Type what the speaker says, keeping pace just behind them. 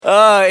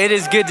It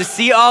is good to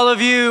see all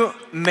of you.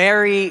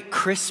 Merry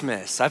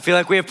Christmas. I feel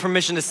like we have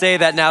permission to say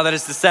that now that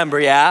it's December,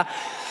 yeah?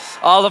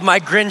 All of my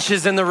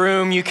Grinches in the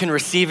room, you can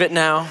receive it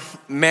now.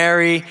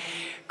 Merry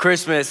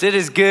Christmas. It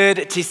is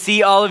good to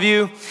see all of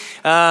you.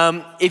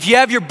 If you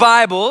have your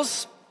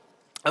Bibles,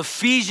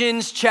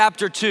 Ephesians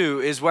chapter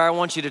 2 is where I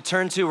want you to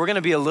turn to. We're going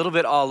to be a little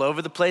bit all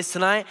over the place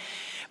tonight.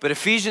 But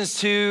Ephesians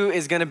 2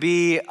 is going to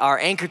be our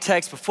anchor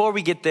text. Before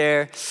we get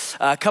there,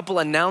 a couple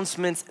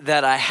announcements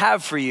that I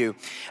have for you.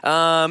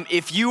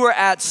 If you were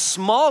at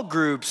small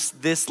groups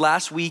this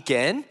last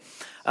weekend,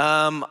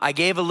 I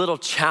gave a little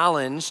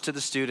challenge to the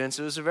students.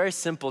 It was a very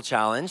simple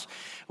challenge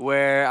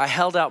where I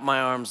held out my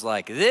arms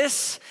like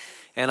this,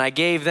 and I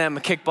gave them a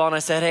kickball, and I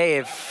said,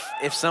 hey,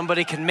 if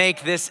somebody can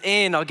make this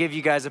in, I'll give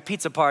you guys a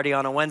pizza party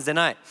on a Wednesday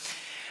night.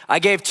 I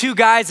gave two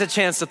guys a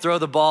chance to throw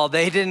the ball.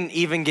 They didn't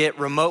even get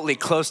remotely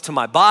close to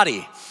my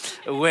body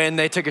when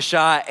they took a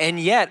shot. And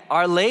yet,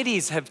 our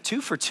ladies have 2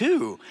 for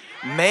 2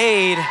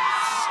 made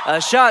a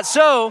shot.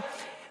 So,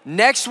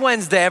 next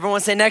Wednesday,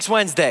 everyone say next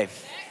Wednesday.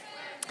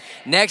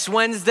 Next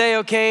Wednesday,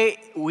 okay,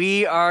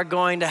 we are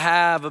going to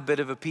have a bit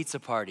of a pizza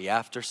party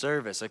after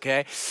service,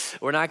 okay?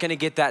 We're not gonna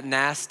get that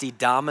nasty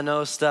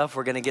Domino stuff.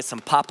 We're gonna get some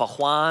Papa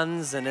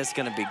Juans, and it's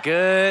gonna be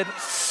good.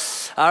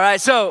 All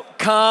right, so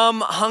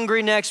come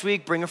hungry next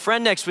week, bring a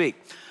friend next week.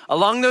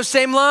 Along those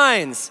same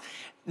lines,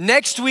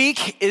 next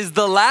week is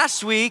the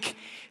last week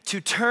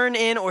to turn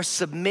in or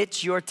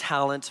submit your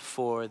talent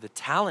for the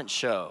talent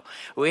show.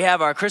 We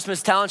have our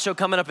Christmas talent show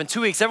coming up in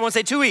 2 weeks. Everyone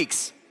say 2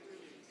 weeks.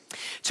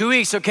 2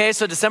 weeks, okay,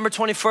 so December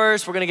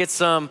 21st, we're gonna get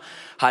some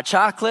hot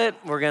chocolate,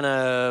 we're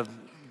gonna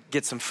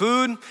get some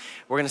food,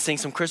 we're gonna sing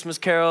some Christmas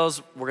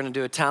carols, we're gonna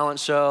do a talent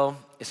show,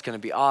 it's gonna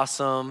be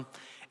awesome,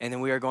 and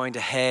then we are going to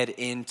head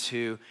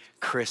into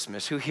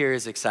Christmas. Who here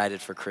is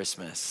excited for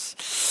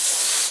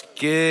Christmas?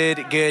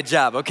 Good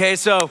job. Okay,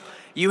 so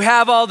you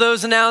have all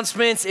those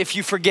announcements. If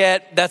you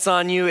forget, that's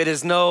on you. It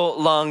is no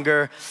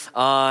longer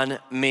on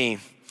me.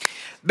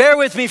 Bear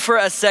with me for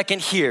a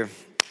second here.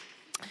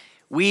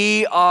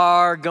 We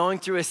are going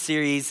through a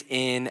series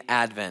in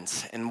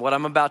Advent, and what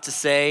I'm about to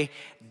say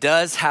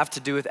does have to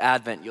do with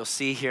Advent. You'll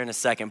see here in a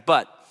second,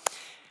 but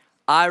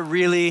I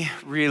really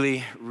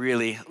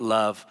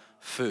love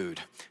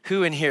food.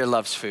 Who in here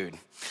loves food?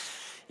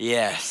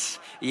 Yes.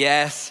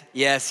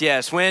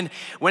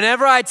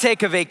 Whenever I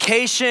take a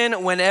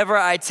vacation, whenever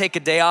I take a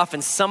day off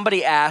and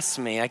somebody asks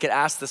me, I get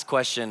asked this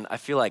question, I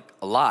feel like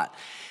a lot.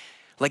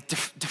 Like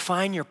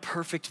define your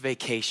perfect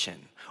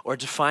vacation or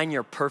define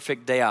your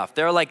perfect day off.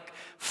 There are like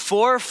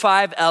 4 or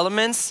 5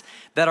 elements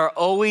that are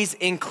always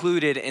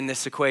included in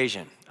this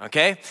equation,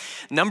 okay?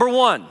 Number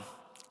 1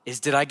 is,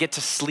 did I get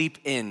to sleep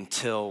in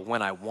till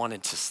when I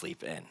wanted to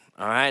sleep in?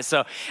 All right,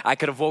 so I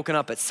could have woken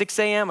up at 6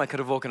 a.m., I could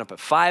have woken up at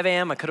 5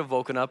 a.m., I could have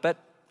woken up at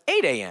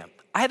 8 a.m.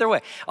 Either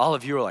way, all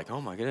of you are like, oh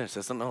my goodness,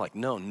 that's something like,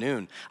 no,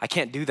 noon. I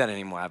can't do that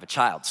anymore, I have a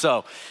child.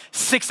 So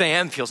 6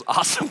 a.m. feels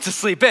awesome to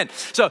sleep in.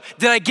 So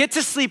did I get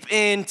to sleep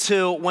in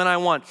till when I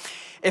want?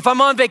 If I'm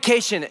on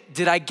vacation,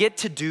 did I get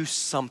to do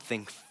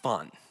something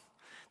fun?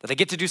 Did I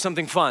get to do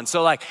something fun?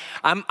 So like,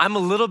 I'm a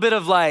little bit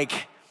of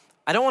like,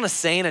 I don't wanna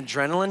say an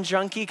adrenaline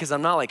junkie because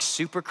I'm not like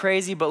super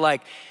crazy, but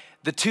like,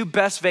 the 2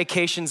 best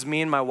vacations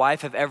me and my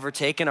wife have ever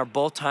taken are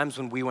both times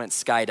when we went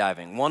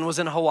skydiving. One was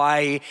in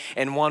Hawaii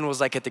and one was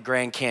like at the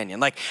Grand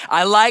Canyon. Like,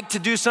 I like to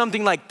do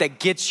something like that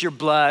gets your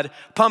blood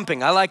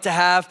pumping. I like to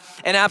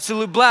have an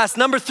absolute blast.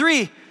 Number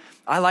 3,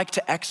 I like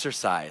to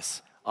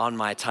exercise on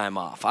my time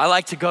off. I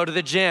like to go to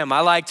the gym. I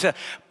like to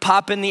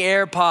pop in the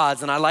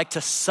AirPods and I like to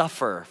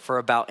suffer for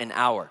about an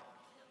hour,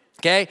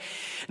 okay?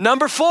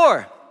 Number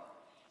 4,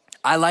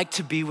 I like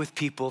to be with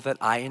people that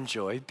I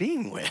enjoy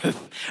being with,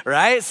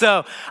 right?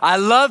 So I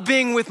love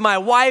being with my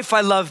wife.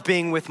 I love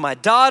being with my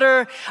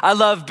daughter. I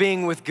love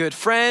being with good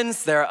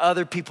friends. There are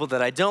other people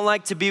that I don't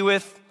like to be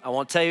with. I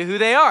won't tell you who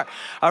they are,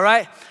 all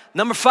right?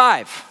 Number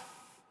 5,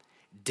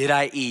 did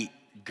I eat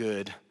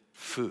good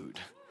food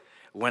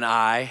when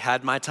I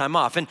had my time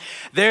off? And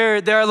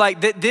they're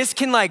like, this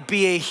can like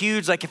be a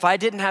huge, like if I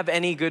didn't have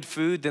any good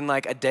food, then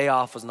like a day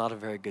off was not a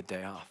very good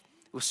day off.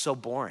 It was so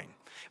boring.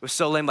 It was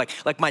so lame,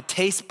 like my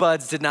taste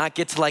buds did not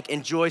get to like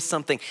enjoy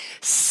something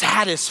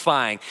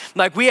satisfying.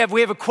 Like we have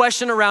a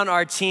question around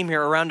our team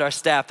here, around our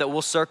staff that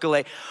we'll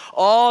circulate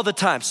all the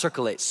time.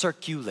 Circulate,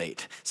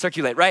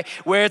 right?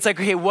 Where it's like,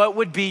 okay, what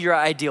would be your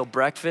ideal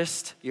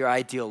breakfast, your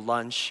ideal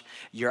lunch,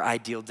 your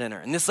ideal dinner?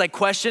 And this like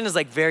question is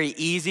like very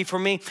easy for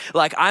me.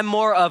 Like I'm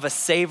more of a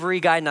savory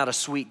guy, not a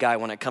sweet guy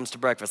when it comes to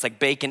breakfast, like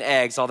bacon,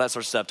 eggs, all that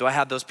sort of stuff. Do I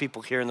have those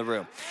people here in the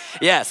room?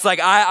 Yes,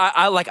 like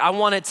I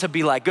want it to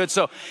be like good.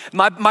 So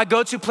my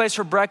go-to place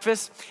for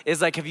breakfast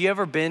is like, have you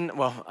ever been,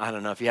 well, I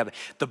don't know if you have,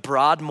 the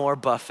Broadmoor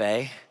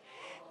Buffet?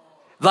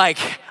 Like,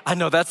 I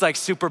know that's like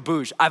super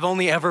bougie. I've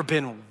only ever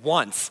been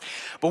once.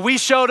 But we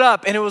showed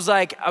up and it was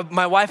like,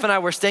 my wife and I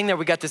were staying there.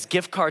 We got this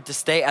gift card to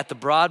stay at the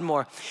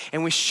Broadmoor.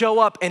 And we show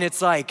up and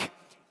it's like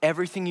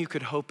everything you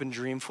could hope and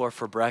dream for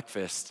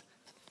breakfast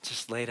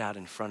just laid out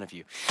in front of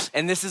you.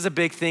 And this is a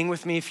big thing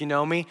with me, if you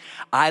know me.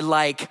 I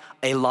like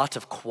a lot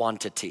of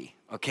quantity.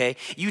 okay?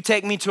 You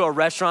take me to a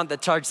restaurant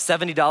that charges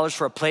 $70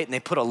 for a plate and they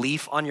put a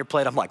leaf on your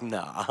plate. I'm like,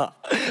 nah,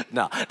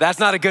 no, that's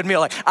not a good meal.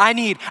 Like, I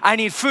need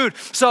food.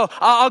 So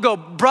I'll go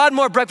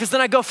Broadmoor breakfast.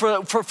 Then I go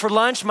for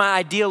lunch, my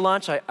ideal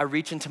lunch. I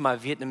reach into my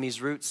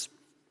Vietnamese roots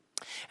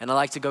and I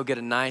like to go get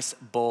a nice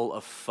bowl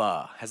of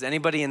pho. Has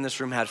anybody in this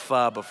room had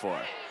pho before?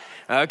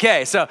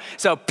 Okay, so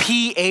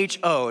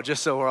P-H-O,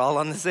 just so we're all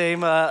on the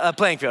same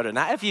playing field,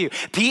 not F-U,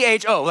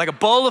 P-H-O, like a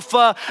bowl of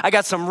pho. I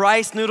got some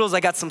rice noodles,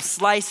 I got some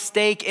sliced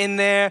steak in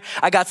there,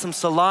 I got some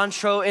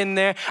cilantro in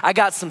there, I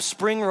got some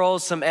spring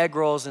rolls, some egg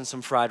rolls, and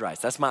some fried rice.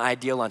 That's my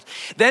ideal lunch.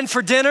 Then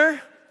for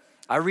dinner,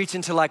 I reach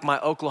into like my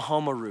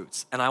Oklahoma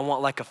roots, and I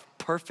want like a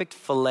perfect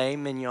filet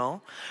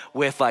mignon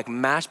with like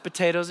mashed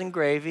potatoes and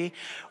gravy,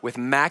 with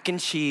mac and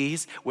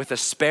cheese, with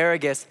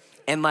asparagus,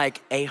 and like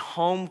a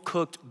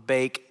home-cooked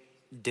bake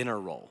dinner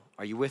roll.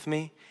 Are you with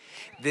me?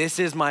 This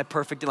is my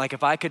perfect, like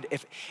if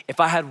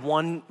I had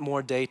one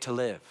more day to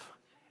live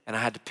and I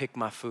had to pick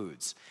my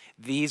foods,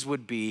 these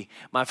would be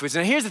my foods.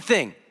 Now here's the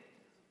thing.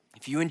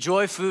 If you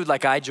enjoy food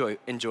like I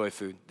enjoy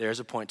food,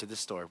 there's a point to this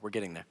story. We're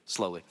getting there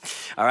slowly,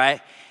 all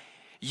right?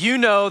 You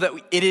know that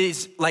it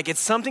is like, it's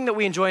something that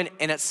we enjoy,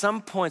 and at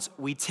some points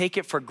we take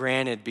it for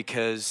granted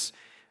because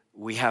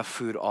we have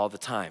food all the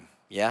time,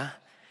 yeah?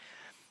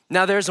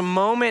 Now there's a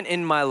moment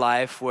in my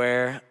life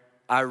where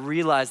I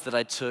realized that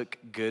I took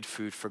good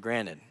food for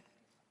granted.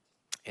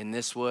 And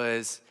this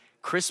was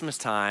Christmas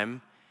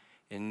time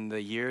in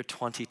the year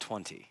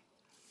 2020.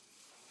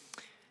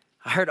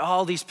 I heard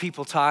all these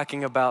people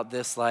talking about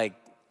this like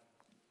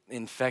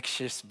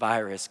infectious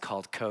virus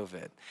called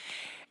COVID.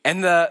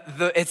 And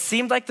it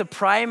seemed like the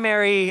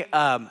primary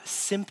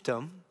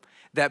symptom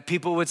that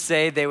people would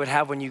say they would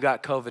have when you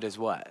got COVID is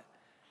what?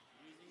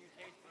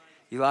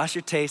 You lost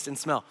your taste and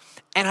smell.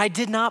 And I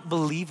did not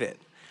believe it.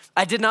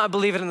 I did not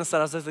believe it in the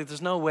sun. I was like,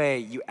 there's no way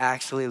you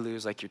actually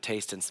lose like your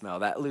taste and smell.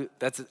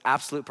 That's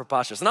absolute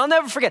preposterous. And I'll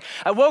never forget,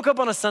 I woke up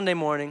on a Sunday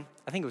morning.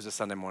 I think it was a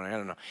Sunday morning, I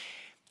don't know.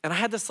 And I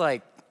had this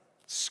like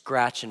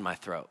scratch in my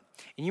throat.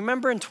 And you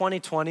remember in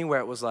 2020 where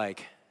it was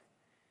like,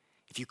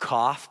 if you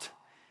coughed,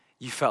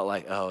 you felt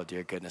like, oh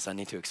dear goodness, I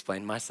need to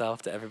explain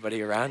myself to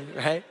everybody around,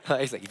 right?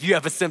 It's like, if you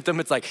have a symptom,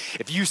 it's like,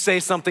 if you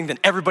say something, then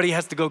everybody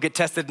has to go get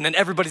tested, and then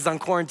everybody's on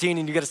quarantine,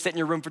 and you gotta sit in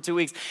your room for 2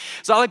 weeks.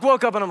 So I like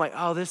woke up and I'm like,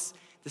 oh, this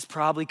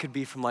probably could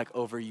be from like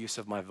overuse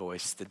of my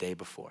voice the day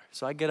before.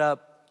 So I get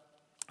up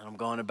and I'm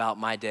going about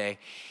my day,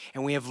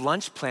 and we have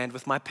lunch planned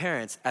with my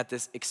parents at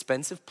this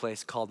expensive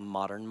place called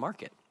Modern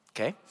Market,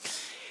 okay?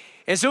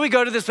 And so we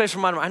go to this place for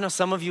Modern Market. I know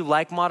some of you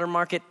like Modern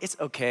Market. It's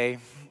okay,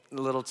 a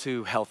little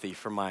too healthy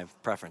for my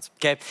preference,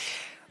 okay?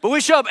 But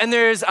we show up and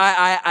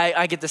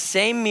I get the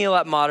same meal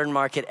at Modern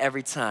Market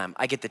every time.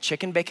 I get the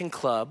chicken bacon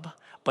club,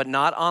 but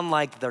not on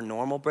like their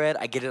normal bread.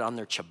 I get it on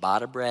their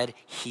ciabatta bread,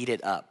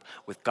 heated up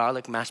with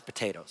garlic mashed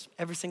potatoes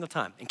every single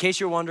time. In case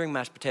you're wondering,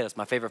 mashed potatoes,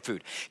 my favorite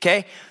food,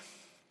 okay?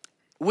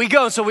 We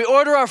go, so we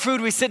order our food,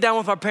 we sit down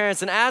with our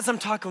parents, and as I'm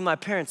talking with my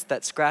parents,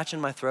 that scratch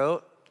in my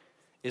throat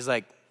is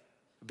like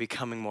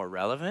becoming more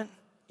relevant,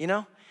 you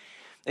know?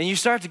 And you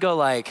start to go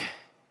like,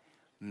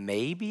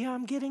 maybe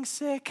I'm getting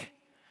sick,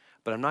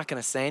 but I'm not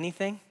gonna say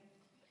anything.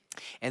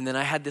 And then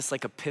I had this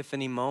like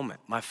epiphany moment.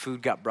 My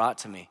food got brought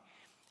to me,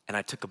 and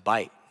I took a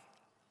bite,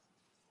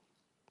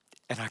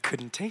 and I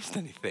couldn't taste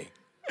anything.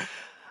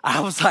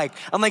 I'm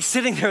like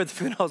sitting there with the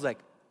food, and I was like,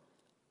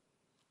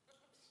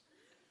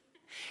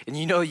 and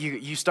you know,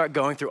 you start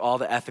going through all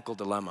the ethical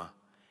dilemma.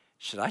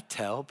 Should I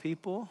tell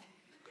people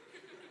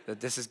that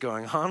this is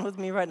going on with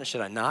me right now?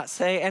 Should I not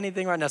say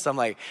anything right now? So I'm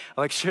like,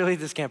 surely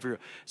this can't be real.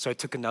 So I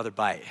took another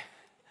bite.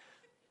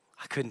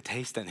 I couldn't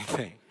taste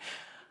anything.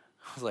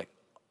 I was like,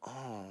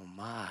 oh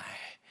my.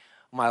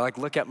 I like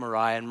look at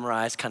Mariah, and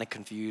Mariah's kind of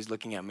confused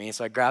looking at me.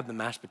 So I grabbed the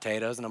mashed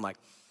potatoes, and I'm like,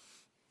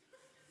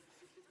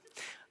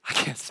 I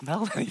can't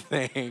smell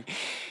anything.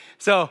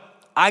 So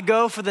I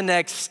go for the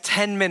next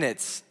 10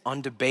 minutes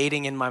on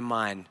debating in my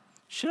mind,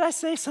 should I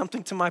say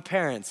something to my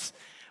parents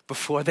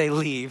before they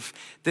leave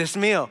this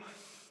meal?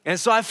 And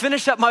so I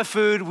finish up my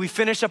food, we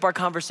finish up our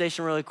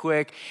conversation really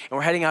quick, and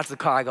we're heading out to the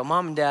car. I go,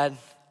 Mom and Dad,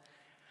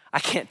 I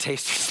can't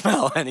taste or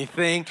smell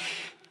anything.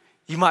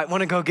 You might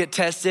wanna go get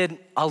tested.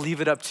 I'll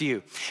leave it up to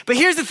you. But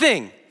here's the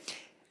thing.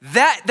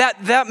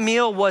 That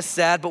meal was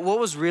sad, but what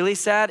was really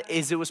sad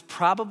is it was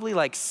probably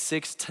like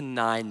 6 to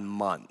 9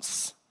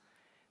 months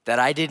that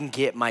I didn't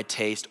get my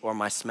taste or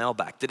my smell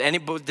back. Did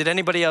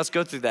anybody else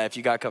go through that if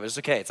you got COVID? It's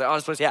okay, it's like,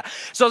 honest place, yeah.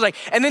 So I was like,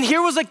 and then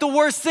here was like the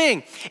worst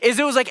thing, is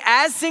it was like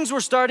as things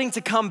were starting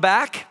to come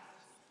back,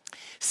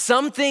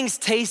 some things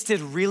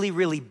tasted really,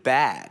 really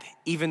bad,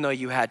 even though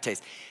you had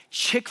taste.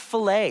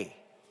 Chick-fil-A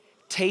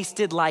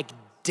tasted like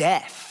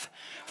death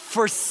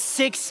for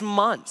 6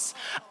 months,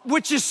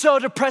 which is so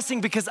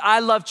depressing because I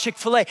love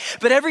Chick-fil-A.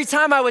 But every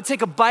time I would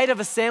take a bite of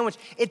a sandwich,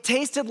 it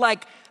tasted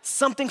like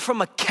something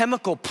from a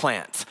chemical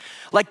plant,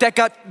 like that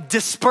got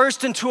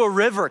dispersed into a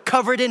river,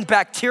 covered in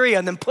bacteria,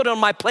 and then put on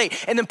my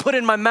plate, and then put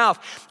in my mouth.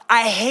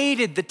 I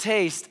hated the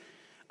taste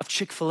of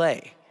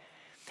Chick-fil-A.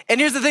 And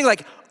here's the thing,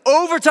 like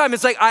over time,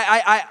 it's like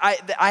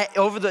I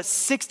over the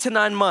 6 to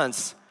 9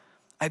 months,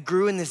 I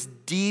grew in this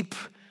deep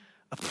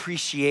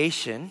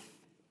appreciation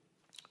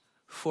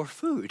for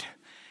food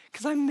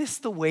because I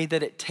missed the way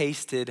that it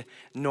tasted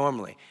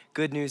normally.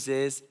 Good news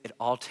is it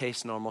all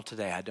tastes normal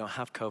today. I don't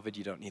have COVID.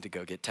 You don't need to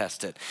go get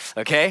tested,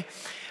 okay?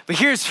 But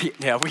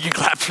we can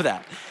clap for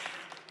that.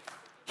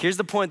 Here's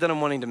the point that I'm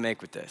wanting to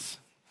make with this.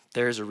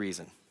 There is a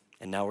reason,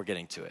 and now we're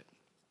getting to it.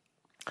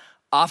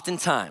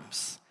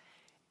 Oftentimes,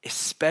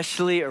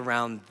 especially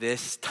around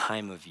this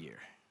time of year,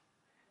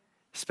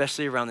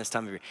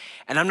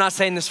 and I'm not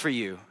saying this for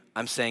you,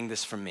 I'm saying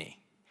this for me.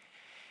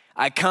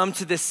 I come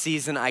to this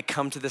season, I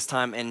come to this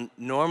time, and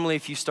normally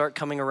if you start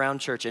coming around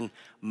church, and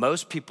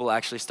most people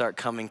actually start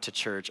coming to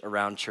church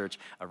around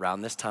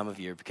this time of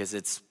year because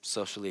it's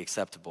socially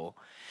acceptable.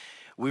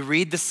 We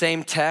read the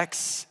same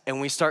texts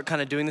and we start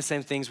kind of doing the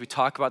same things. We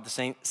talk about the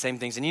same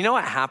things. And you know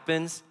what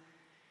happens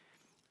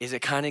is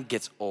it kind of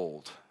gets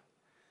old.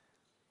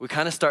 We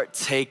kind of start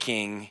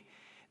taking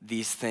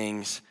these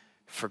things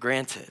for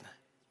granted.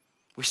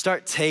 We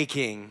start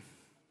taking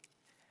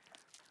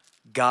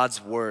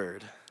God's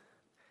word,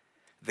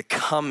 the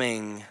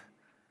coming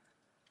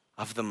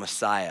of the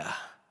Messiah,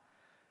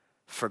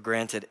 for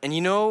granted. And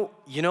you know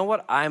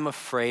what I'm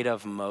afraid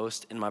of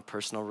most in my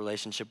personal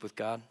relationship with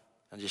God?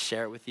 I'll just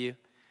share it with you.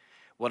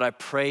 What I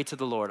pray to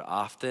the Lord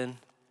often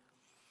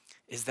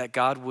is that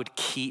God would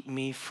keep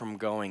me from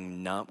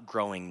growing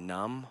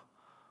numb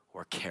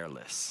or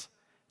careless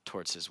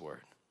towards his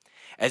word.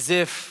 As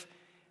if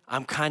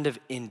I'm kind of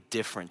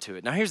indifferent to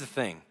it. Now here's the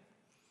thing.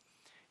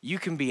 You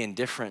can be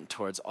indifferent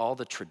towards all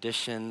the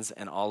traditions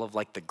and all of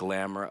like the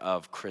glamour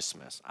of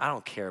Christmas. I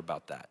don't care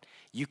about that.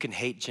 You can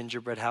hate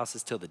gingerbread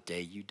houses till the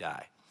day you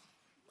die.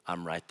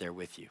 I'm right there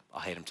with you. I'll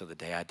hate them till the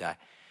day I die.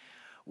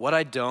 What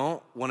I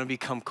don't want to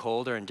become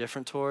cold or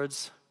indifferent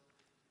towards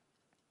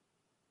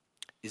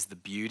is the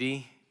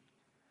beauty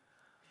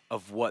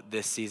of what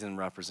this season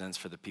represents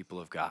for the people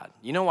of God.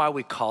 You know why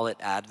we call it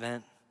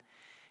Advent?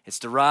 It's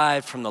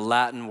derived from the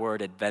Latin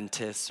word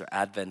adventus or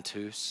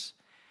adventus,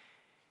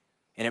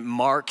 and it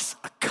marks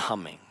a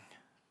coming.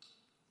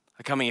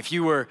 A coming. If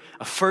you were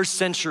a first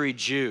century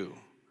Jew,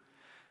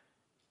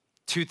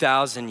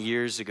 2,000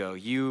 years ago,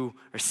 you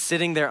are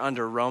sitting there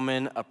under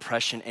Roman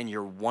oppression and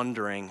you're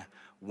wondering,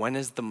 when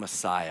is the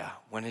Messiah,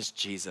 when is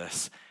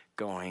Jesus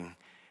going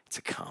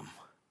to come?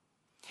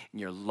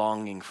 And you're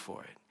longing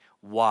for it.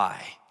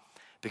 Why?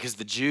 Because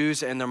the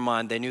Jews in their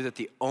mind, they knew that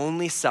the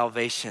only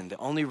salvation, the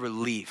only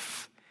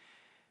relief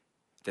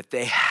that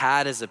they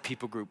had as a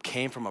people group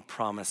came from a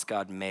promise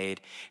God made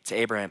to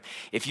Abraham.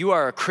 If you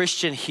are a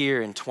Christian here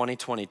in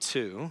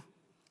 2022,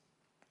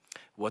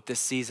 what this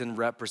season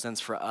represents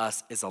for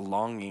us is a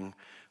longing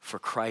for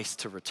Christ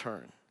to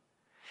return.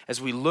 As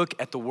we look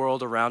at the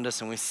world around us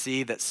and we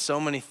see that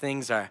so many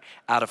things are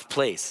out of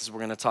place, as we're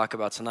going to talk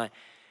about tonight,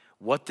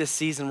 what this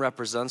season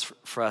represents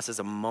for us is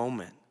a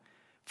moment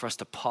for us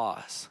to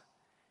pause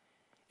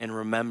and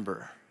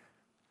remember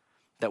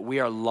that we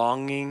are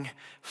longing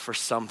for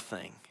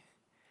something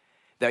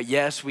that,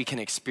 yes, we can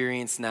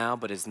experience now,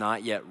 but is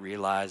not yet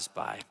realized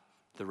by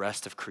the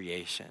rest of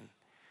creation.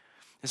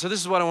 And so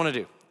this is what I want to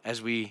do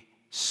as we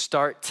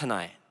start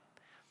tonight.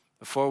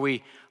 Before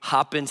we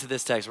hop into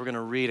this text, we're going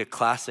to read a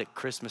classic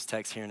Christmas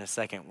text here in a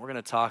second. We're going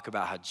to talk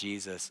about how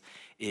Jesus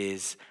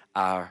is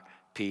our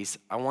peace.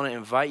 I want to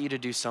invite you to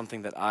do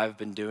something that I've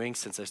been doing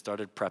since I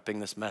started prepping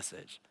this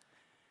message.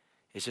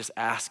 It's just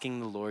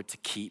asking the Lord to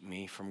keep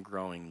me from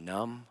growing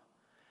numb,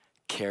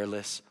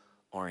 careless,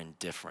 or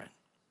indifferent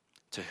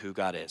to who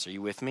God is. Are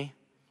you with me?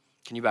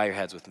 Can you bow your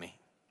heads with me?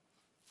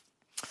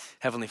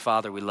 Heavenly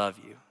Father, we love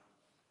you.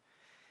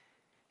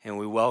 And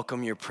we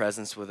welcome your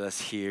presence with us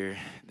here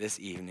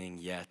this evening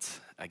yet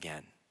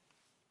again.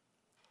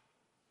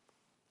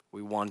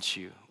 We want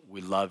you. We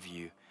love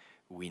you.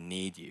 We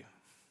need you.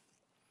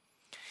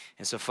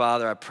 And so,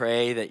 Father, I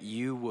pray that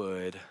you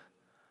would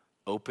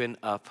open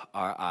up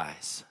our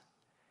eyes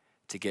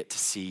to get to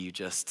see you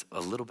just a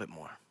little bit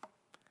more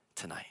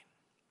tonight.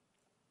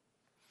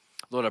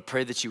 Lord, I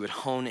pray that you would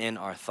hone in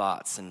our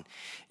thoughts and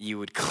you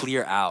would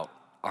clear out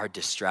our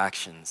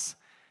distractions.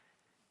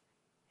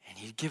 And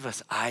you'd give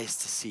us eyes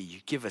to see.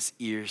 You'd give us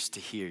ears to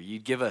hear.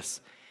 You'd give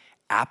us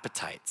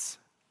appetites,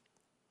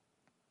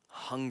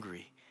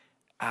 hungry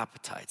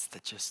appetites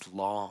that just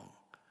long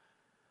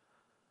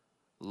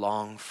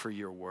for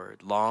your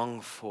word,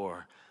 long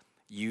for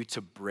you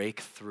to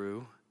break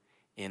through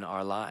in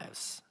our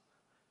lives.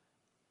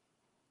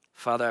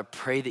 Father, I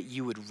pray that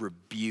you would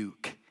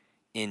rebuke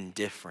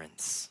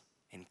indifference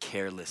and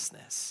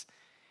carelessness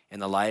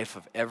in the life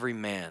of every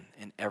man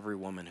and every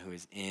woman who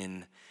is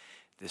in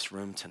this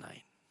room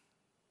tonight.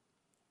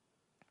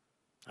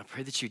 I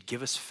pray that you'd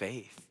give us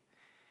faith,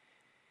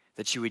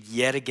 that you would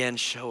yet again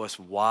show us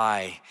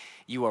why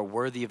you are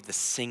worthy of the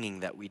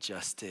singing that we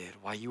just did,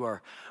 why you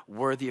are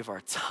worthy of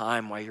our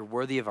time, why you're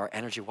worthy of our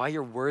energy, why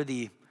you're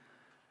worthy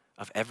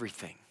of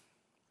everything,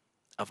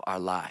 of our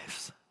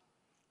lives.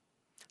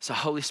 So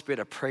Holy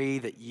Spirit, I pray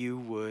that you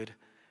would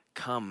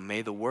come.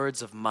 May the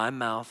words of my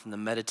mouth and the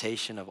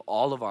meditation of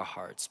all of our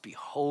hearts be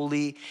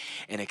holy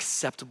and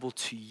acceptable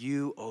to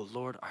you, O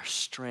Lord, our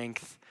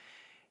strength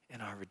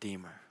and our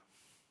Redeemer.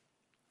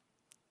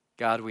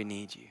 God, we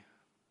need you.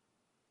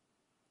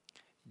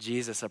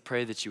 Jesus, I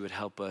pray that you would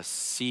help us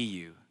see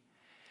you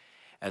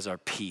as our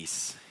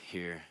peace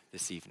here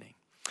this evening.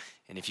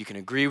 And if you can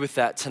agree with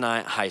that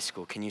tonight, high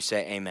school, can you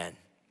say amen?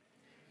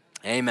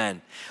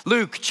 Amen.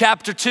 Luke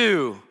chapter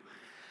 2.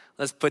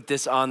 Let's put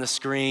this on the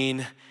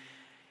screen.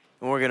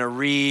 And we're going to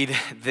read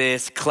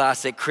this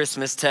classic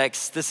Christmas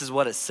text. This is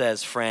what it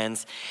says,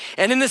 friends.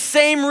 And in the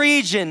same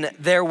region,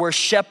 there were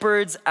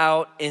shepherds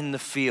out in the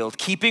field,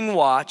 keeping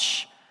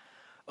watch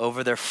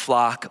over their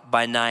flock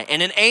by night.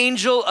 And an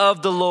angel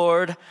of the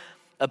Lord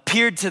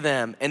appeared to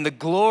them, and the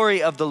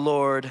glory of the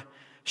Lord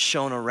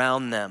shone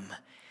around them.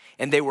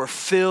 And they were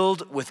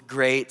filled with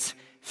great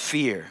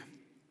fear.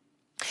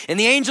 And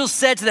the angel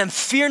said to them,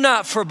 "Fear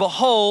not, for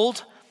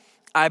behold,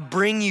 I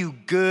bring you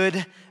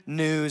good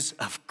news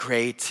of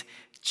great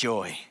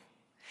joy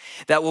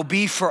that will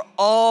be for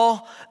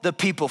all the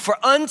people. For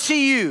unto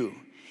you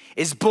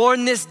is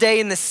born this day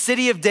in the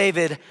city of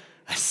David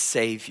a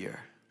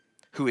Savior,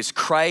 who is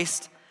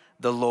Christ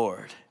the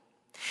Lord.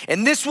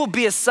 And this will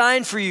be a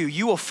sign for you.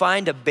 You will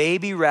find a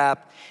baby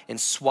wrapped in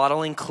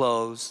swaddling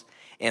clothes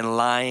and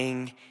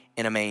lying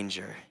in a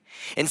manger."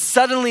 And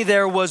suddenly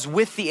there was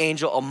with the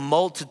angel a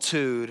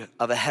multitude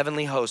of a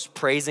heavenly host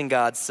praising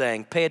God,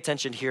 saying, pay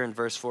attention here in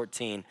verse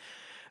 14,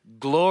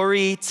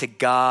 "Glory to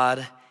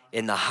God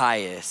in the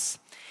highest,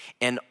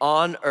 and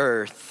on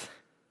earth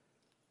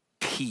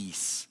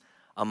peace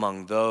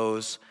among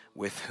those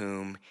with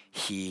whom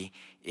he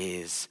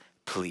is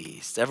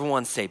pleased."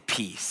 Everyone say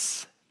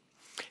peace.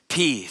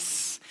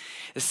 Peace.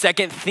 The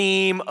second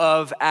theme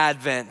of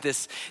Advent,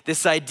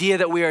 this idea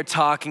that we are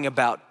talking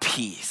about,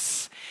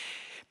 peace.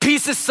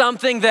 Peace is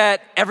something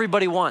that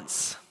everybody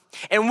wants.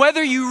 And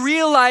whether you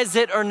realize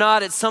it or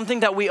not, it's something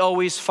that we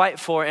always fight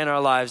for in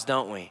our lives,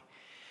 don't we?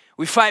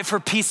 We fight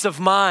for peace of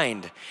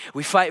mind.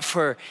 We fight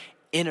for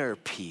inner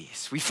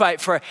peace. We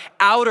fight for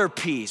outer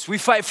peace. We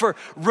fight for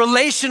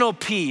relational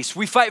peace.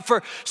 We fight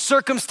for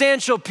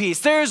circumstantial peace.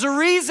 There is a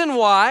reason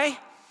why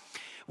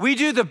we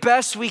do the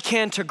best we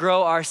can to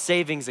grow our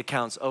savings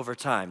accounts over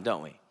time,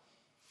 don't we?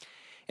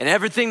 And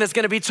everything that's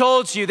gonna be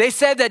told to you, they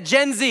said that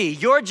Gen Z,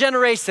 your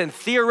generation,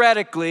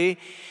 theoretically,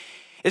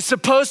 is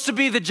supposed to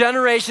be the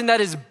generation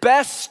that is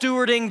best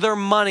stewarding their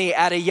money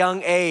at a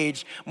young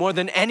age more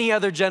than any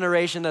other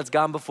generation that's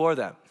gone before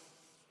them.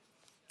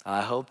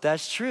 I hope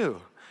that's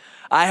true.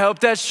 I hope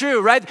that's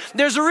true, right?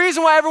 There's a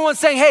reason why everyone's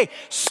saying, hey,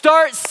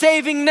 start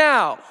saving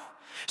now.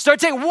 Start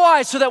taking,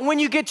 why? So that when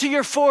you get to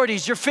your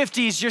 40s, your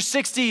 50s, your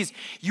 60s,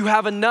 you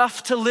have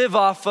enough to live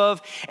off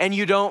of and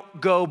you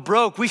don't go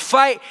broke. We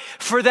fight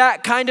for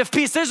that kind of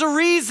peace. There's a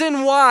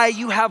reason why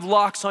you have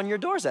locks on your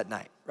doors at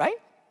night, right?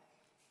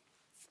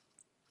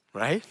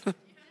 Right?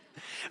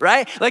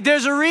 Right? Like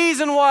there's a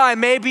reason why.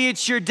 Maybe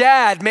it's your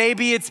dad,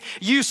 maybe it's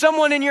you.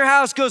 Someone in your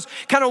house goes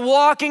kind of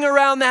walking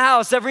around the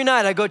house every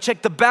night. I go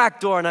check the back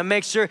door and I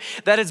make sure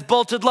that it's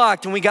bolted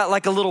locked and we got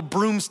like a little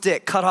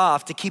broomstick cut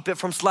off to keep it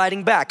from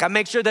sliding back. I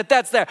make sure that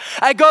that's there.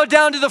 I go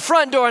down to the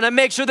front door and I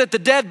make sure that the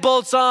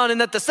deadbolt's on and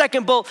that the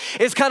second bolt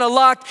is kind of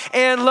locked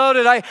and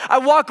loaded. I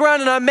walk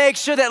around and I make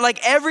sure that like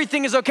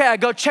everything is okay. I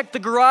go check the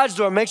garage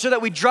door, make sure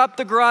that we drop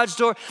the garage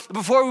door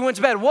before we went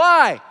to bed.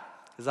 Why?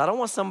 Because I don't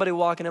want somebody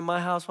walking in my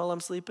house while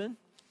I'm sleeping.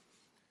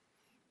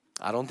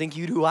 I don't think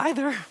you do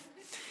either.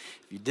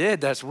 If you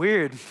did, that's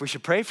weird. We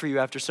should pray for you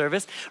after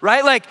service,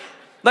 right?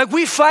 Like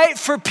we fight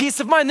for peace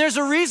of mind. There's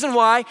a reason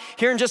why,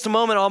 here in just a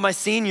moment, all my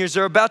seniors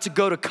are about to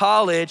go to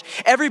college.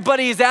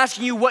 Everybody is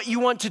asking you what you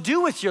want to do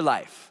with your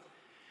life.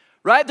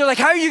 Right? They're like,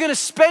 how are you gonna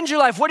spend your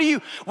life? What are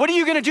you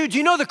gonna do? Do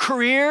you know the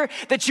career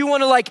that you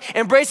wanna like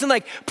embrace and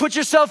like put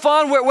yourself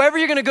on? Wherever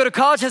you're gonna go to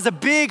college has a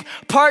big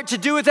part to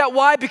do with that.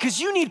 Why? Because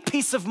you need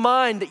peace of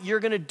mind that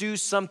you're gonna do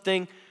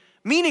something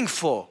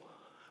meaningful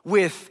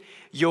with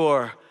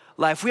your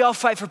life. We all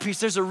fight for peace.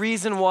 There's a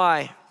reason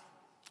why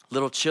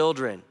little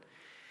children,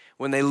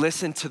 when they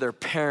listen to their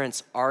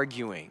parents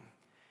arguing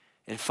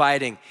and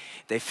fighting,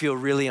 they feel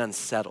really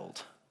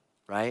unsettled,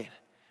 right?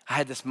 I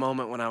had this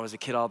moment when I was a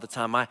kid all the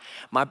time.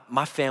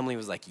 My family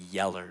was like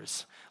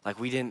yellers. Like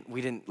we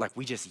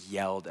just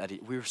yelled at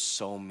it. We were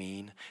so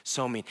mean.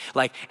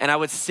 Like, and I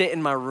would sit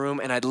in my room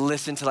and I'd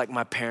listen to like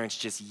my parents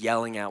just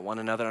yelling at one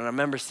another. And I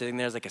remember sitting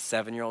there as like a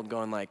 7-year-old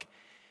going like,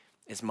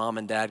 is mom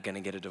and dad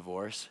gonna get a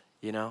divorce,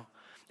 you know?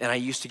 And I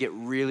used to get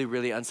really,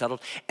 really unsettled.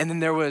 And then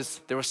there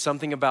was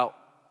something about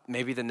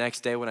maybe the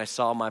next day when I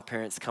saw my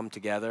parents come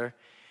together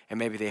and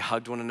maybe they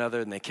hugged one another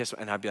and they kissed,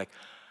 and I'd be like,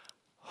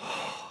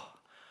 oh,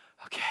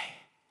 okay,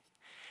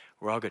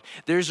 we're all good.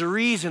 There's a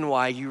reason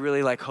why you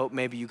really like hope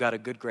maybe you got a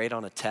good grade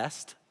on a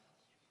test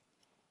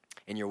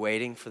and you're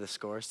waiting for the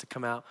scores to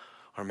come out.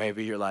 Or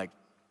maybe you're like,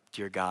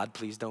 dear God,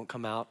 please don't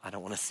come out. I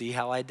don't want to see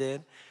how I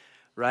did,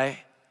 right?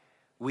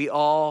 We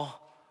all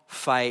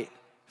fight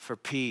for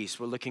peace.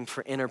 We're looking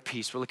for inner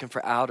peace. We're looking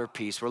for outer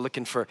peace. We're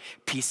looking for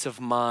peace of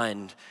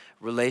mind,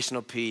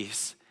 relational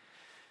peace.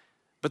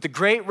 But the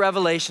great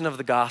revelation of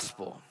the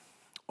gospel,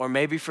 or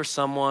maybe for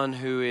someone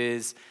who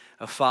is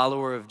a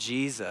follower of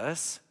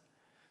Jesus,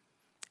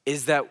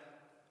 is that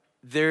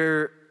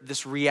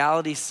this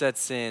reality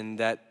sets in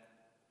that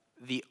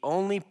the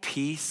only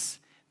peace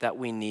that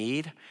we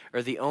need,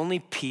 or the only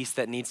peace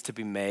that needs to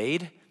be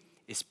made,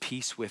 is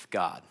peace with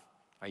God.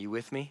 Are you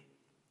with me?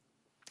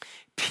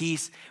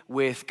 Peace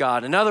with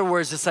God. In other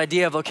words, this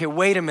idea of, okay,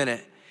 wait a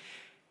minute.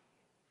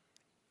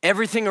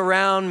 Everything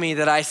around me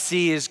that I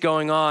see is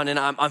going on, and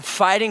I'm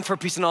fighting for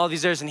peace in all of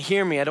these areas. And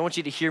hear me, I don't want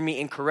you to hear me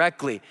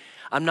incorrectly.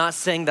 I'm not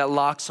saying that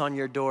locks on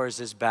your doors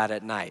is bad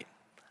at night.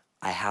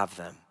 I have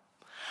them.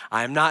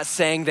 I'm not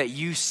saying that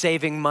you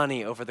saving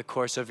money over the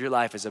course of your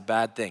life is a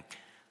bad thing.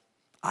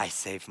 I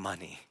save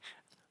money.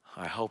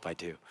 I hope I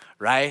do,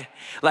 right?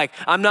 Like,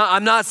 I'm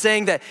not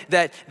saying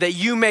that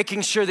you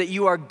making sure that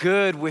you are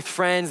good with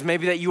friends,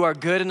 maybe that you are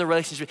good in the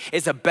relationship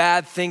is a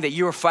bad thing, that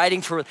you are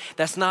fighting for.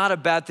 That's not a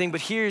bad thing,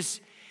 but here's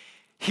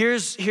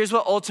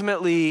what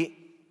ultimately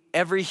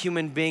every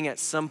human being at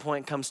some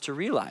point comes to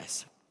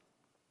realize,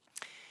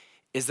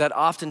 is that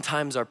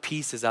oftentimes our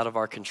peace is out of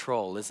our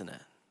control, isn't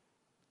it?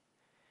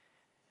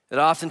 That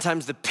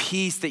oftentimes the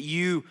peace that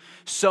you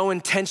so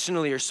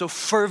intentionally or so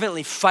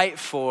fervently fight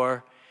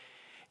for,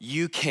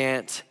 you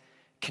can't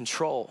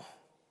control.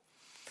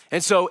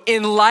 And so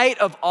in light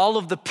of all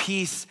of the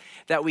peace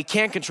that we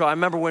can't control, I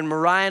remember when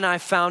Mariah and I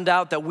found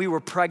out that we were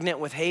pregnant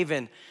with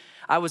Haven,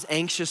 I was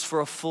anxious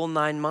for a full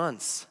 9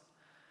 months.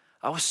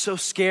 I was so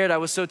scared, I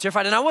was so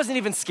terrified. And I wasn't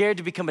even scared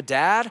to become a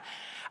dad.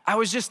 I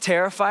was just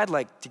terrified,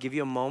 like, to give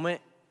you a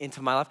moment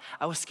into my life,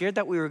 I was scared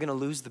that we were gonna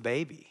lose the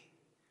baby.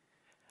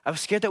 I was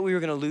scared that we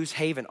were gonna lose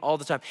Haven all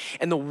the time.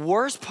 And the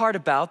worst part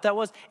about that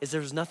is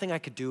there was nothing I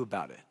could do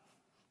about it.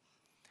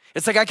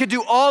 It's like I could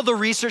do all the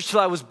research till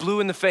I was blue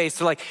in the face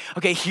to like,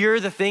 okay, here are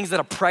the things that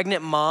a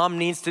pregnant mom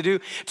needs to do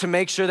to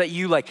make sure that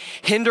you like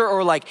hinder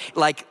or like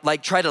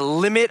try to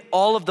limit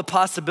all of the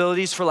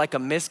possibilities for like a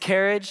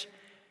miscarriage.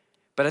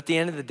 But at the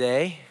end of the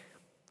day,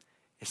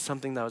 it's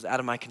something that was out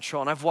of my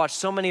control. And I've watched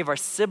so many of our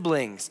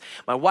siblings,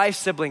 my wife's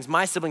siblings,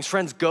 my siblings,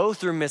 friends go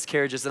through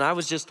miscarriages, and I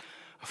was just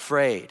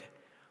afraid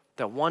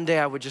that one day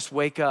I would just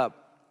wake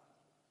up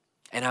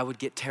and I would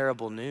get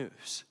terrible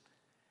news.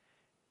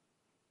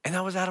 And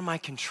that was out of my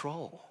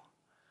control.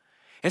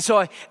 And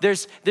so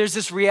there's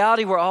this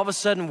reality where all of a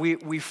sudden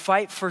we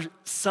fight for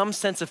some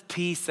sense of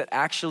peace that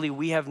actually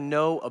we have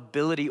no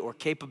ability or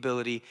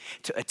capability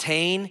to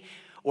attain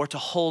or to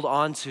hold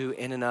on to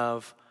in and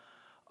of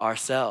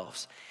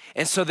ourselves.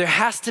 And so there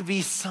has to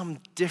be some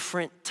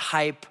different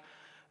type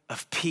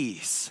of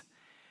peace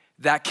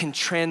that can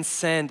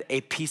transcend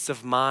a peace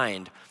of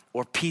mind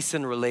or peace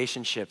in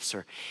relationships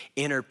or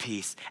inner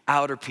peace,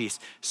 outer peace,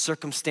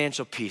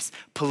 circumstantial peace,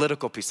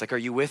 political peace. Like, are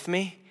you with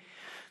me?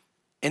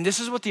 And this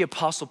is what the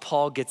Apostle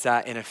Paul gets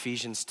at in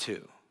Ephesians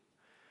 2.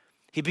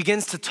 He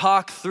begins to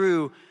talk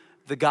through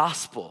the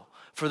gospel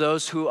for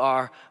those who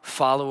are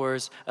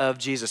followers of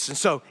Jesus. And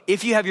so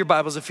if you have your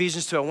Bibles,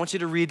 Ephesians 2, I want you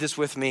to read this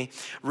with me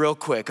real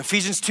quick.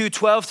 Ephesians 2,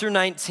 12 through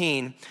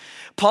 19.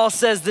 Paul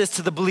says this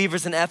to the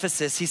believers in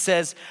Ephesus. He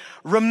says,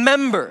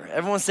 remember,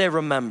 everyone say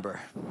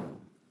remember.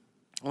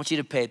 I want you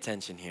to pay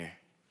attention here.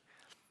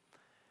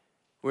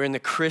 We're in the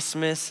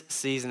Christmas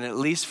season, at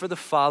least for the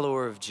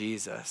follower of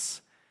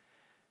Jesus.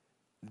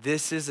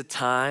 This is a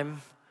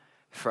time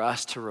for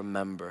us to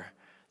remember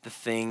the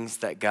things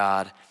that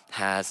God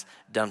has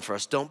done for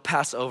us. Don't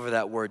pass over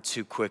that word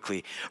too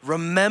quickly.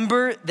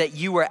 Remember that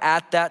you were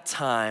at that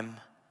time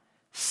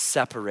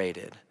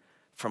separated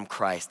from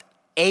Christ,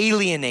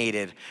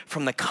 alienated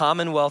from the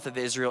commonwealth of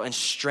Israel, and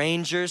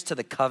strangers to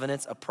the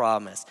covenants of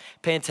promise.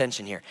 Pay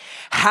attention here.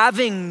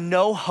 Having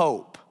no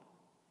hope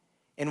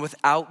and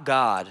without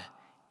God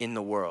in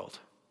the world.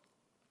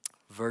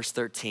 Verse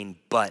 13,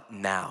 but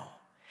now,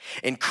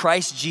 in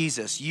Christ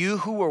Jesus, you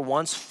who were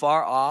once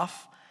far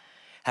off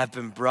have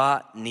been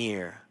brought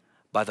near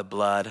by the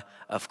blood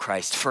of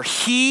Christ. For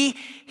he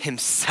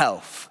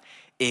himself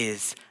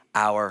is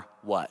our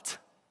what?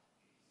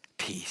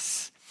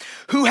 Peace.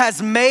 Who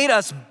has made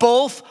us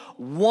both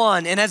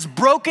one and has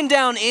broken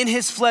down in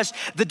his flesh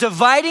the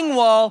dividing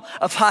wall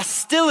of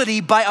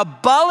hostility by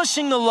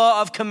abolishing the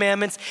law of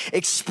commandments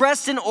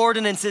expressed in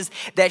ordinances,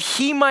 that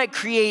he might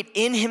create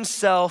in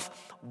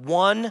himself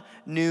one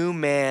new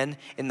man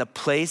in the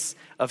place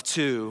of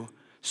two,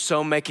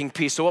 so making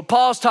peace. So what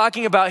Paul's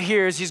talking about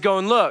here is he's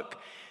going, look,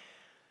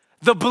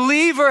 the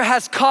believer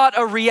has caught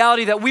a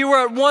reality that we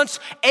were at once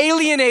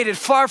alienated,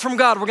 far from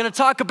God. We're gonna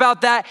talk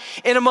about that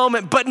in a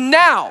moment. But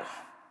now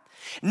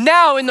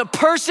in the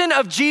person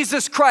of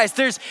Jesus Christ,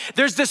 there's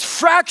this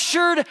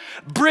fractured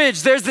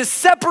bridge. There's this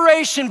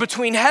separation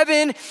between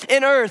heaven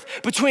and earth,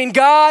 between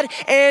God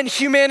and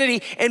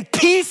humanity, and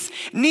peace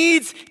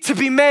needs to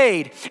be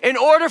made in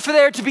order for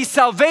there to be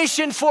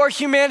salvation for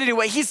humanity.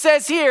 What he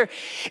says here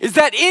is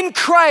that in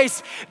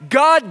Christ,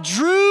 God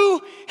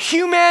drew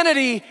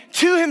humanity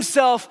to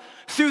himself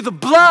through the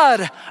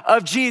blood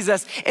of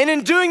Jesus. And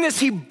in doing this,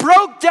 he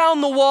broke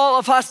down the wall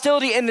of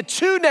hostility, and the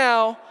two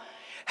now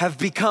have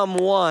become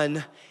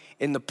one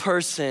in the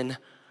person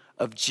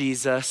of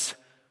Jesus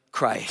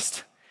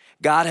Christ.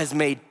 God has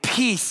made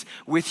peace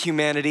with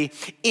humanity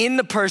in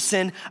the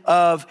person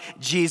of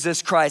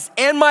Jesus Christ,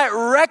 and might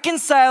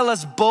reconcile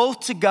us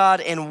both to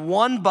God in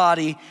one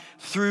body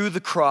through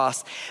the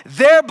cross,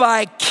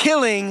 thereby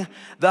killing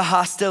the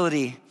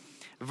hostility.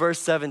 Verse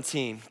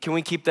 17. Can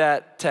we keep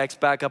that text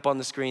back up on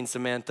the screen,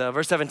 Samantha?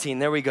 Verse 17,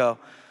 there we go.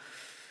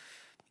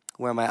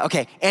 Where am I?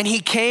 Okay, and he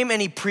came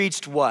and he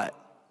preached what?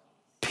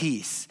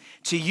 Peace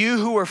to you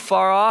who were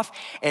far off,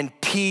 and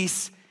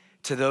peace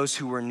to those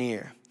who were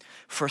near.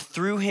 For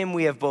through him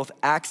we have both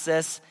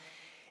access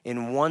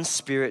in one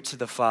spirit to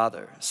the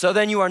Father. So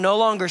then you are no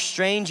longer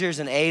strangers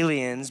and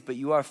aliens, but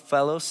you are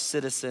fellow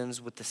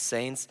citizens with the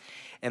saints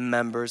and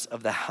members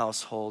of the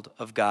household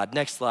of God.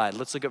 Next slide.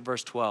 Let's look at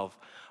verse 12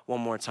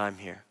 one more time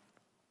here.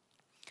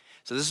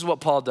 So this is what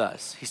Paul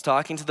does. He's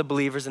talking to the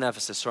believers in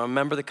Ephesus. So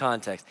remember the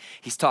context.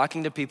 He's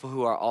talking to people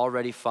who are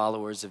already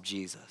followers of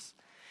Jesus.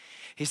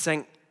 He's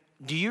saying,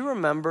 do you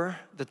remember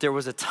that there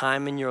was a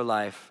time in your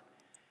life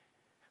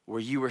where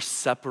you were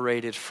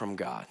separated from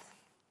God?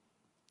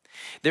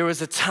 There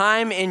was a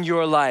time in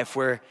your life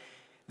where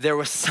there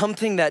was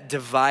something that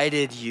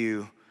divided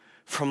you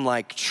from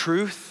like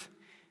truth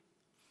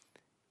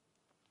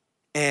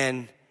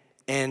and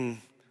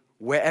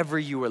wherever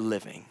you were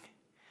living.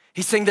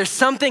 He's saying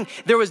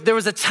there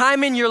was a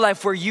time in your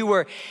life where you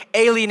were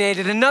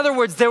alienated. In other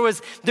words, there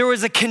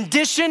was a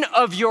condition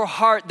of your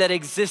heart that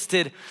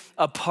existed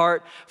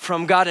apart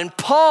from God. And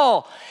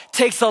Paul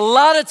takes a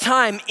lot of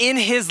time in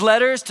his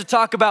letters to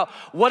talk about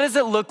what does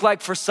it look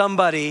like for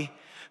somebody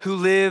who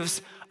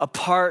lives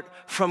apart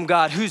from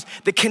God, whose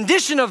the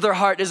condition of their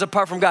heart is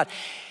apart from God.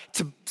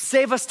 To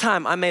save us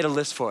time, I made a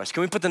list for us.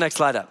 Can we put the next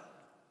slide up?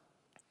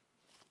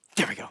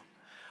 There we go.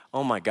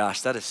 Oh my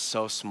gosh, that is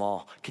so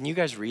small. Can you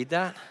guys read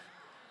that?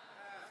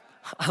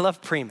 I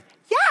love Preem.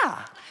 Yeah.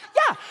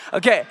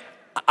 Okay,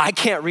 I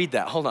can't read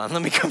that. Hold on,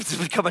 let me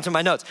come into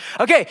my notes.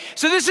 Okay,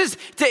 so this is,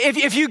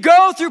 if you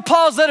go through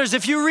Paul's letters,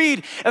 if you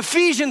read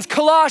Ephesians,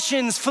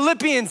 Colossians,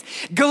 Philippians,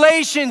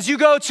 Galatians, you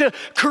go to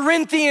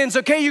Corinthians,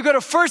 okay, you go to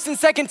 1st and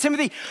 2nd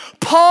Timothy,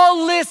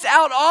 Paul lists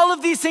out all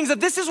of these things that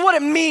this is what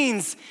it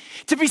means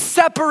to be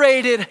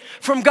separated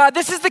from God.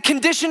 This is the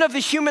condition of the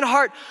human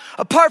heart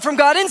apart from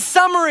God. In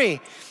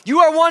summary, you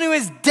are one who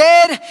is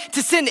dead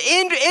to sin,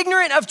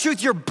 ignorant of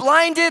truth. You're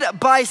blinded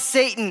by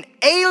Satan,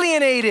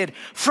 alienated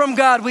from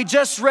God. We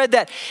just read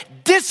that.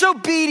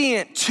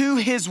 Disobedient to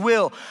his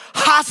will,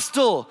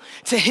 hostile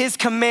to his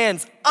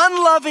commands,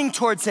 unloving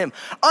towards him,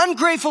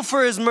 ungrateful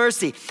for his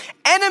mercy,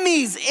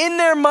 enemies in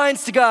their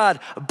minds to God,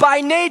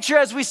 by nature,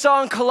 as we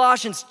saw in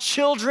Colossians,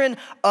 children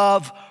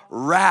of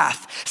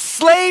wrath,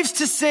 slaves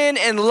to sin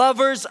and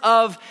lovers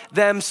of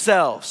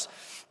themselves.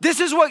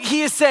 This is what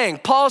he is saying.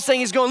 Paul's saying,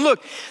 he's going,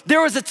 look,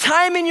 there was a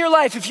time in your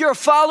life, if you're a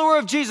follower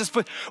of Jesus,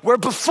 but where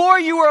before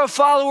you were a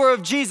follower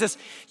of Jesus,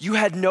 you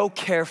had no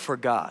care for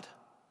God.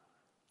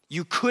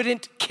 You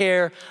couldn't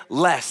care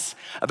less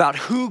about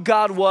who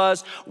God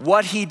was,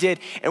 what he did.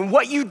 And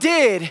what you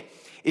did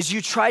is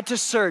you tried to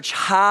search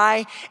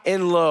high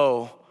and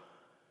low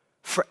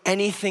for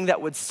anything that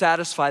would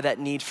satisfy that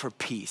need for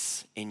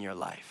peace in your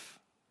life.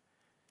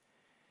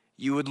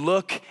 You would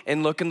look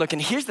and look and look.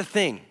 And here's the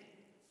thing.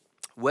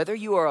 Whether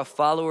you are a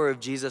follower of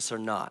Jesus or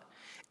not,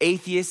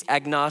 atheist,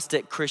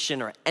 agnostic,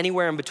 Christian, or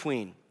anywhere in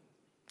between,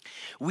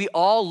 we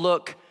all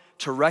look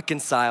to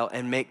reconcile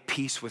and make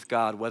peace with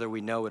God, whether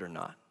we know it or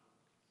not.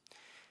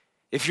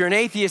 If you're an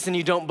atheist and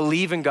you don't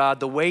believe in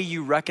God, the way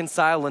you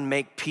reconcile and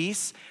make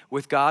peace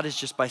with God is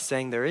just by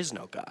saying there is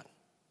no God,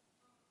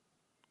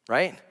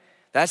 right?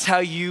 That's how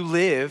you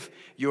live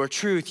your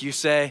truth. You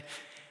say,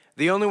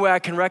 the only way I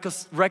can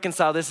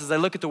reconcile this is I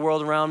look at the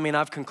world around me and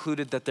I've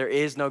concluded that there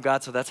is no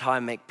God, so that's how I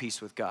make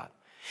peace with God.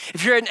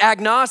 If you're an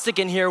agnostic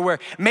in here where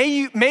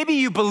maybe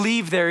you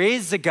believe there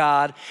is a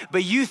God,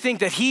 but you think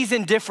that he's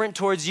indifferent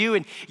towards you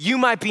and you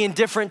might be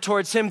indifferent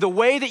towards him, the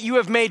way that you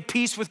have made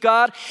peace with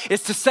God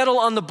is to settle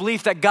on the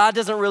belief that God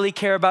doesn't really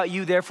care about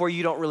you, therefore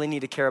you don't really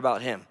need to care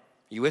about him.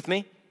 You with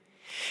me?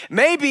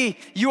 Maybe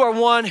you are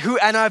one who,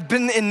 and I've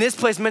been in this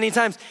place many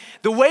times,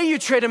 the way you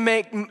try to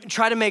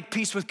make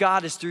peace with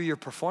God is through your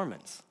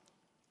performance,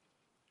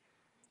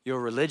 your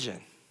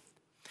religion,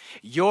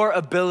 your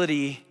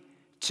ability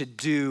to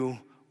do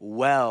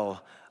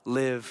well,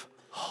 live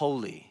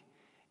holy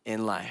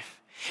in life.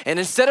 And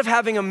instead of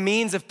having a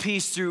means of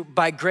peace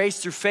by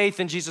grace through faith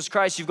in Jesus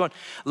Christ, you've gone,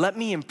 let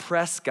me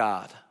impress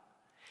God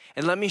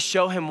and let me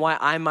show him why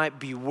I might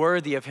be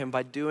worthy of him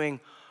by doing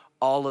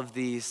all of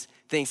these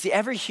things. See,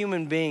 every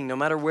human being, no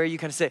matter where you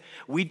kind of say,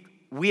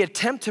 we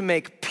attempt to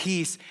make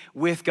peace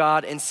with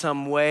God in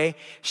some way,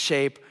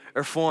 shape,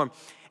 or form.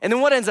 And then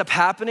what ends up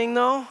happening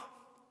though,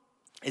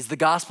 is the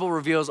gospel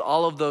reveals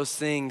all of those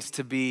things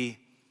to be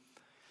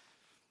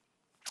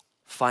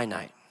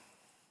finite.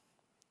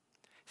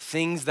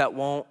 Things that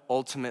won't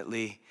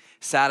ultimately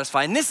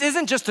satisfy. And this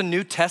isn't just a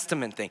New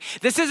Testament thing.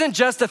 This isn't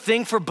just a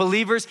thing for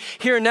believers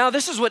here and now.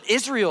 This is what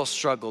Israel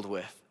struggled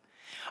with.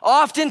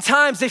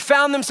 Oftentimes they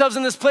found themselves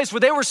in this place where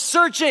they were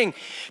searching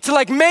to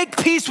like make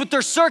peace with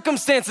their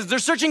circumstances. They're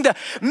searching to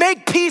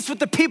make peace with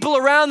the people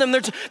around them.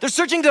 They're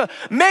searching to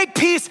make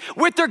peace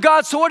with their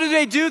God. So what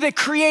do? They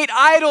create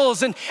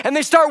idols and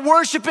they start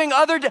worshiping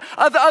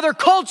other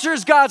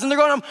cultures' gods. And they're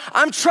going,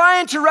 I'm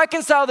trying to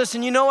reconcile this.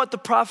 And you know what the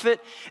prophet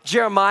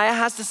Jeremiah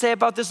has to say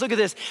about this? Look at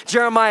this,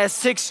 Jeremiah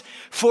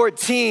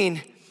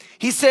 6:14.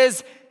 He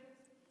says,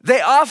 they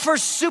offer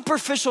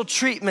superficial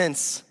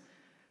treatments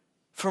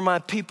for my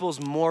people's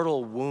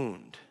mortal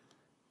wound.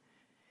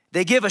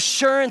 They give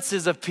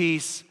assurances of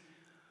peace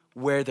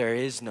where there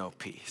is no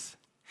peace.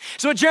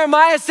 So what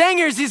Jeremiah is saying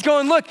here is he's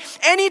going, look,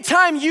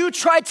 anytime you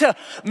try to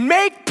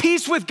make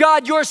peace with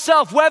God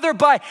yourself, whether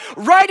by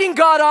writing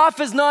God off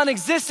as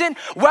non-existent,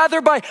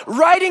 whether by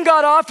writing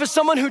God off as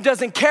someone who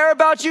doesn't care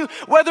about you,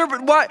 whether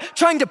by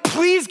trying to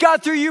please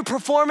God through your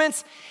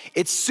performance,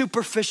 it's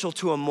superficial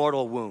to a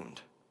mortal wound.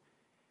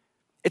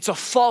 It's a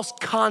false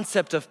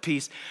concept of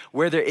peace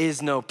where there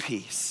is no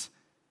peace.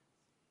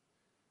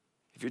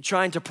 If you're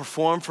trying to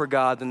perform for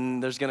God, then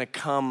there's gonna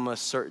come a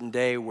certain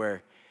day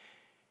where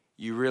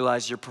you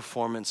realize your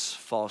performance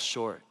falls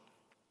short.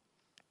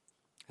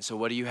 And so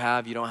what do you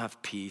have? You don't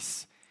have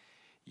peace,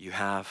 you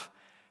have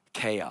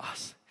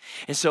chaos.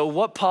 And so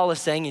what Paul is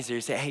saying is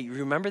he say, hey,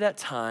 remember that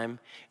time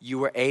you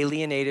were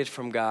alienated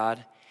from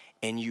God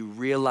and you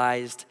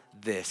realized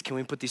this. Can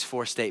we put these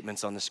 4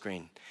 statements on the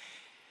screen?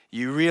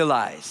 You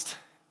realized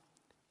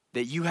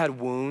that you had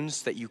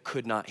wounds that you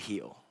could not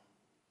heal.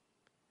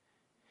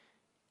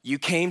 You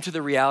came to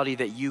the reality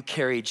that you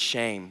carried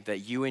shame that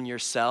you and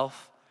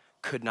yourself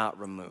could not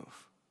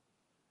remove.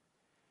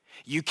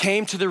 You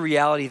came to the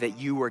reality that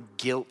you were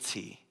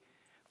guilty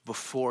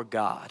before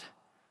God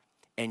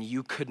and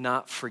you could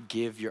not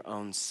forgive your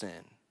own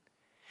sin.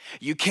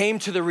 You came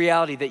to the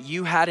reality that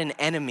you had an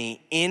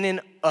enemy in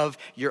and of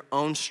your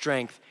own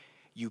strength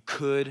you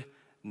could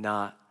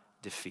not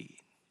defeat.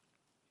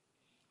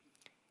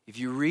 If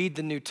you read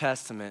the New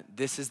Testament,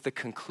 this is the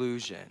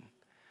conclusion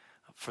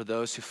for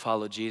those who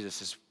follow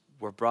Jesus, is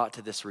we're brought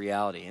to this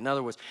reality. In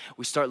other words,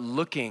 we start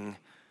looking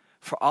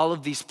for all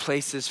of these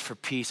places for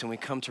peace and we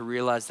come to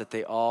realize that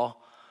they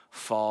all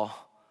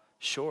fall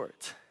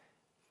short.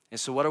 And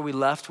so what are we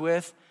left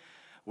with?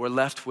 We're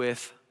left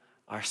with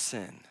our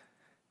sin.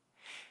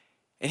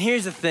 And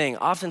here's the thing,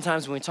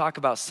 oftentimes when we talk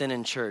about sin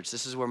in church,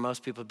 this is where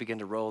most people begin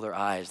to roll their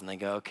eyes and they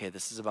go, okay,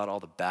 this is about all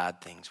the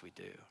bad things we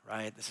do,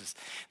 right? This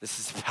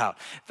is about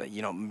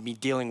me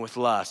dealing with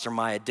lust or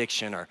my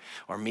addiction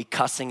or me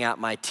cussing at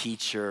my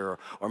teacher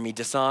or me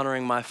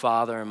dishonoring my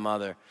father and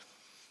mother.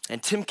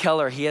 And Tim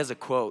Keller, he has a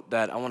quote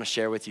that I want to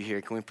share with you here.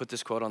 Can we put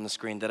this quote on the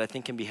screen that I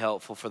think can be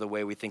helpful for the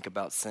way we think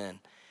about sin?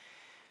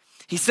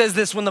 He says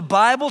this, when the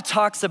Bible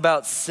talks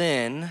about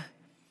sin,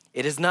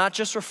 it is not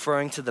just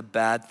referring to the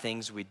bad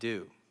things we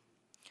do.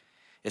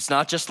 It's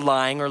not just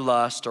lying or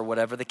lust or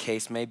whatever the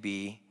case may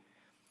be.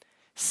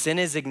 Sin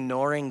is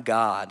ignoring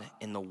God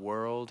in the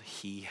world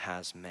he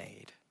has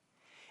made.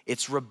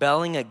 It's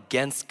rebelling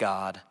against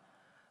God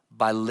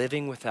by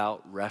living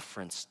without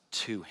reference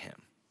to him.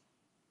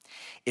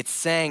 It's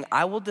saying,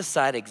 I will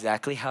decide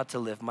exactly how to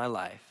live my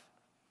life.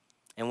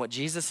 And what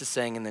Jesus is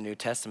saying in the New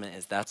Testament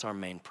is that's our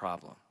main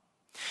problem.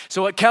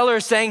 So what Keller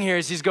is saying here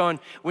is he's going,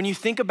 when you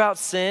think about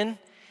sin,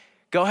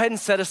 go ahead and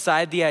set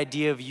aside the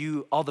idea of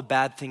all the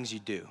bad things you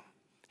do.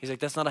 He's like,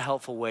 that's not a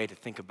helpful way to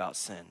think about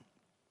sin.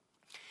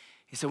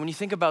 He said, when you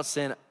think about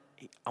sin,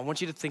 I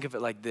want you to think of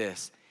it like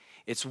this.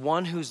 It's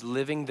one who's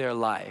living their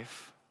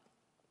life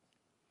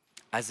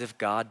as if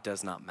God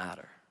does not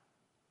matter.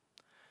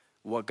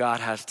 What God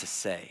has to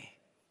say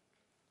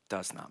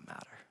does not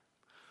matter.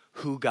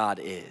 Who God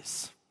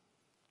is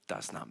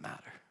does not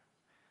matter.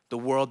 The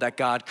world that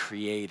God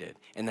created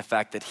and the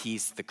fact that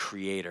he's the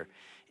creator,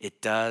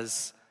 it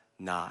does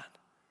not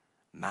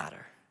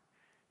matter.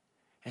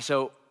 And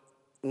so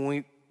when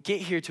we get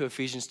here to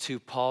Ephesians 2,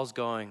 Paul's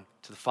going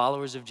to the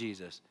followers of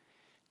Jesus,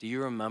 do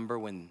you remember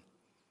when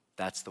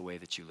that's the way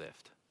that you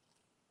lived?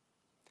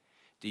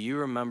 Do you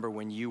remember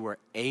when you were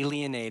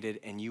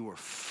alienated and you were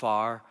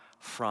far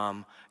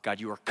from God?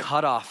 You were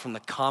cut off from the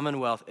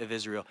commonwealth of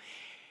Israel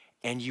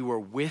and you were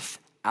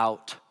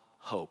without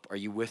hope. Are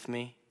you with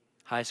me,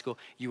 high school?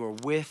 You were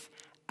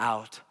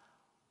without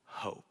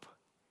hope.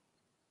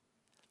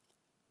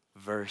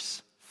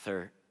 Verse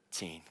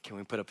 13. Can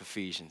we put up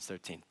Ephesians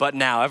 13? But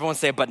now, everyone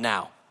say, but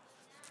now.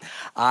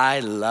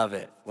 I love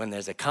it when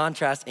there's a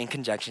contrast in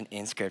conjunction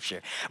in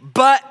scripture.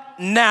 But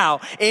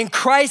now, in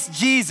Christ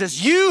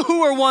Jesus, you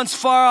who were once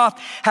far off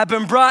have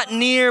been brought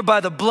near by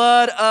the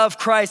blood of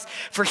Christ.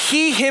 For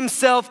he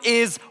himself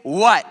is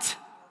what?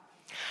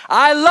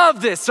 I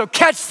love this, so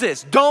catch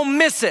this. Don't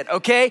miss it,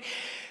 okay?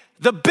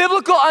 The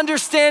biblical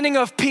understanding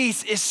of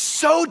peace is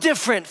so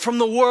different from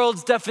the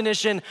world's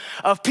definition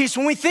of peace.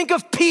 When we think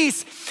of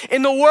peace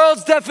in the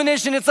world's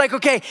definition, it's like,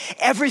 okay,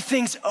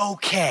 everything's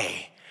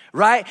okay,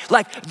 right?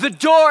 Like the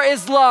door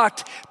is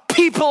locked,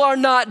 People are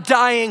not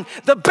dying.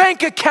 The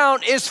bank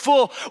account is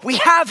full. We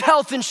have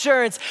health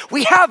insurance.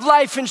 We have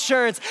life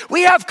insurance.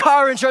 We have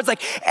car insurance.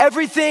 Like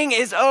everything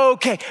is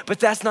okay. But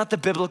that's not the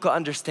biblical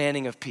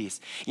understanding of peace.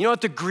 You know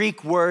what the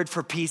Greek word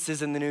for peace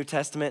is in the New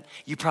Testament?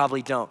 You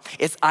probably don't.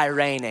 It's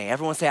eirene.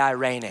 Everyone say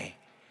eirene.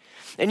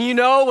 And you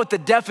know what the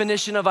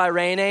definition of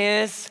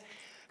eirene is?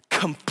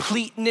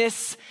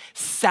 Completeness,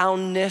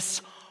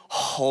 soundness,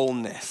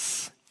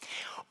 wholeness.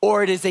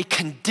 Or it is a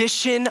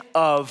condition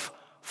of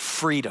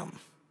freedom.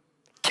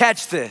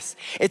 Catch this.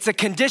 It's a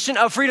condition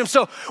of freedom.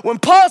 So when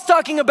Paul's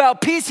talking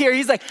about peace here,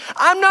 he's like,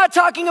 I'm not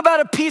talking about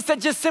a peace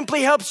that just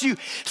simply helps you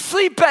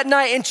sleep at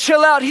night and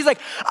chill out. He's like,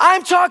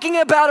 I'm talking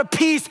about a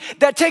peace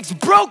that takes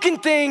broken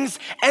things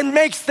and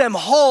makes them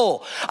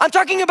whole. I'm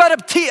talking about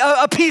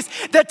a peace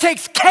that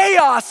takes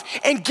chaos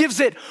and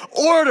gives it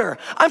order.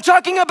 I'm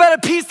talking about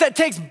a peace that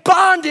takes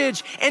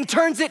bondage and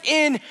turns it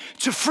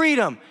into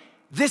freedom.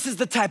 This is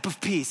the type of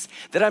peace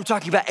that I'm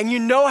talking about. And you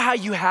know how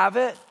you have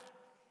it?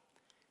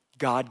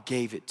 God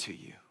gave it to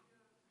you.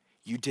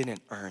 You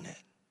didn't earn it.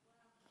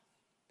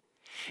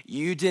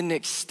 You didn't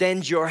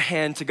extend your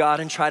hand to God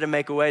and try to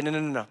make a way.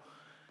 No.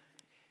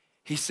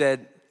 He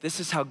said, this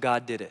is how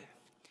God did it.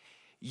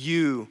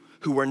 You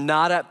who were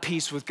not at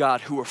peace with God,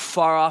 who were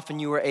far off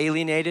and you were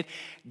alienated,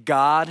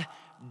 God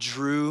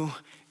drew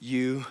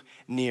you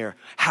near.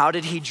 How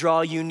did he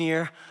draw you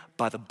near?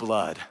 By the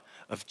blood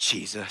of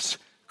Jesus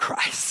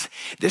Christ.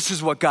 This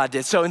is what God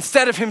did. So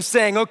instead of him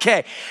saying,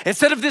 okay,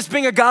 instead of this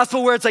being a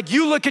gospel where it's like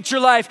you look at your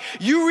life,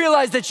 you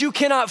realize that you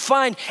cannot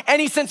find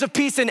any sense of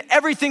peace in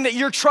everything that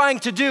you're trying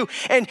to do.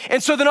 And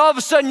so then all of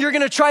a sudden you're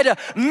gonna try to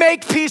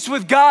make peace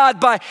with God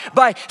by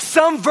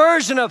some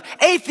version of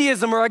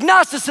atheism or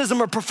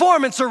agnosticism or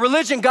performance or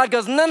religion. God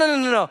goes,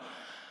 no.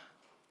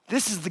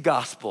 This is the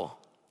gospel.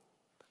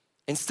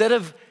 Instead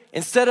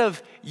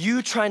of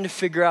you trying to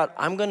figure out,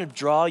 I'm gonna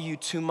draw you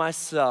to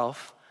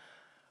myself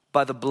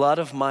by the blood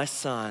of my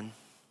son,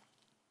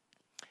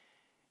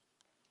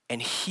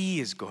 and he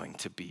is going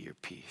to be your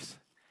peace.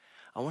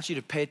 I want you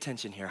to pay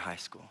attention here, high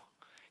school.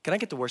 Can I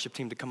get the worship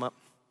team to come up?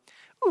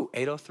 Ooh,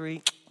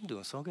 803, I'm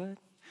doing so good,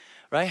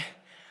 right?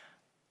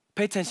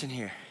 Pay attention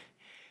here.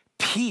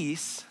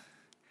 Peace,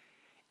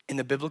 in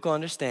the biblical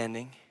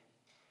understanding,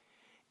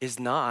 is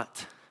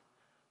not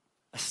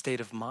a state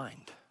of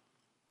mind.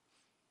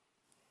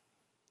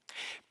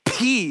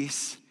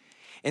 Peace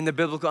in the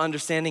biblical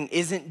understanding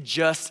isn't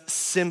just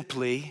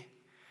simply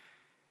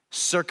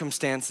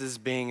circumstances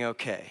being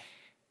okay.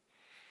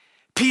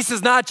 Peace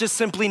is not just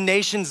simply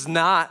nations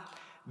not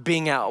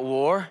being at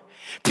war.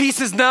 Peace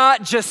is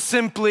not just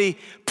simply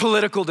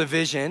political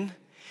division.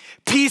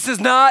 Peace is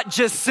not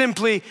just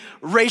simply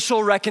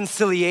racial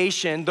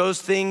reconciliation.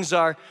 Those things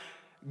are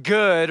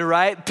good,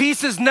 right?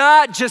 Peace is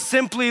not just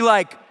simply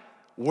like,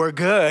 we're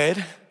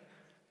good.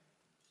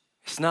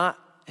 It's not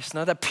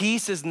that.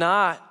 Peace is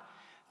not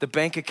the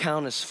bank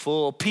account is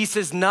full. Peace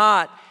is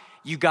not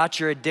you got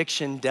your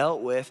addiction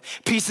dealt with.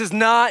 Peace is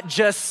not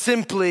just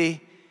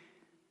simply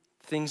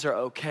things are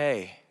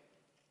okay.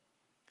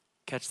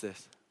 Catch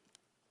this.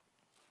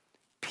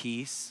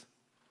 Peace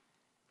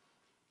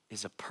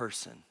is a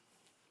person.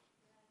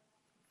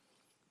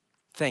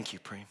 Thank you,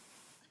 Preem.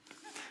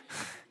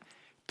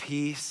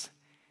 Peace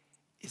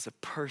is a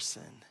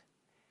person,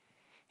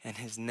 and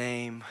his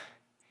name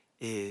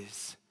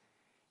is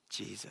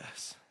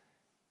Jesus.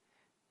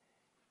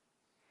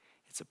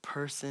 It's a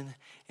person,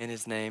 and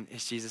his name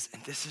is Jesus.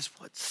 And this is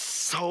what's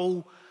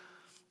so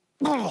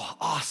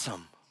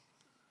awesome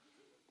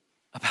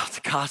about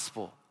the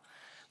gospel.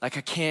 Like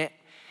I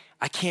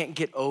can't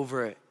get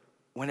over it.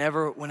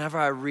 Whenever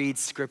I read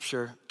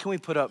scripture, can we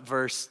put up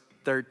verse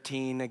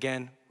 13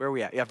 again? Where are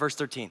we at? Yeah, verse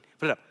 13.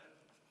 Put it up.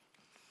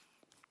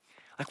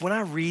 Like when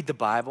I read the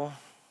Bible,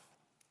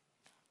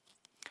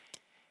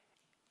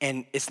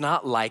 and it's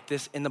not like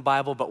this in the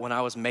Bible, but when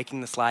I was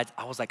making the slides,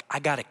 I was like, I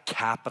gotta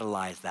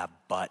capitalize that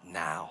but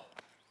now.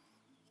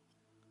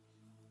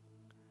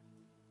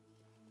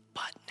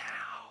 But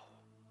now.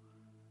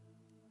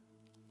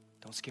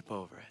 Don't skip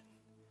over it.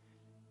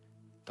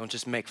 Don't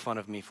just make fun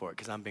of me for it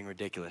because I'm being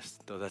ridiculous,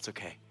 though that's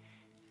okay.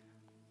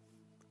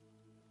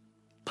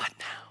 But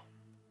now.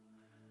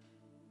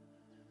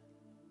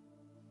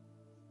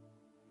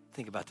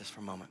 Think about this for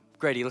a moment.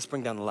 Grady, let's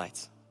bring down the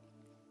lights.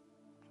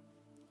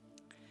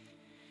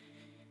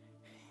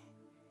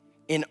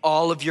 In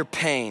all of your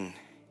pain,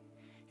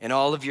 in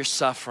all of your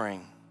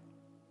suffering,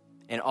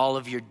 in all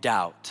of your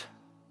doubt,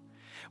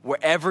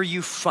 wherever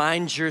you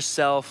find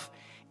yourself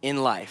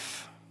in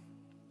life,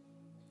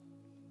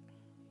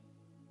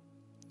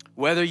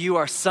 whether you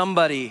are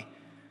somebody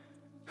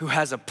who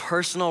has a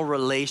personal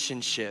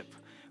relationship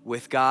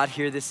with God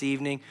here this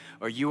evening,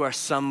 or you are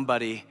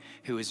somebody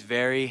who is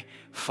very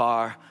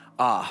far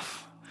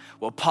off,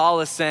 what Paul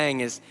is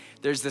saying is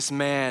there's this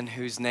man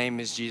whose name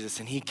is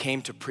Jesus, and he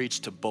came to preach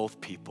to both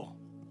people.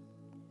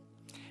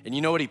 And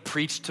you know what he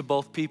preached to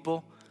both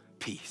people?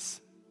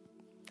 Peace.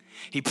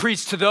 He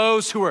preached to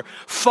those who were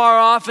far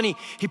off, and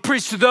he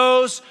preached to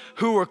those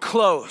who were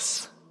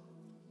close.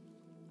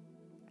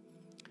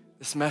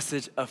 This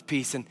message of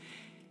peace. And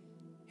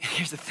And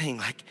here's the thing,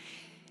 like,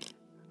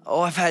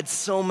 I've had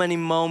so many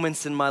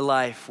moments in my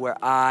life where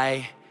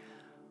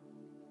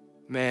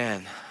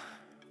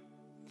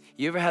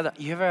you ever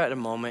had a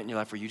moment in your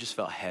life where you just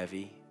felt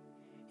heavy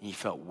and you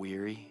felt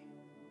weary?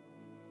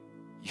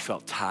 You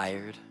felt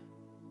tired?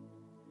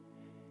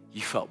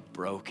 You felt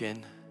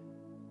broken?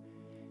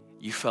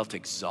 You felt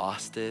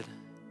exhausted?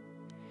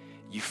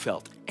 You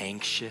felt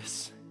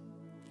anxious?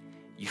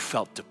 You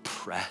felt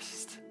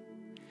depressed?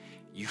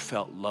 You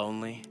felt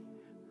lonely?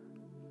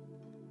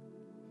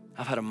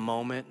 I've had a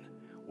moment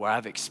where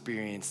I've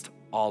experienced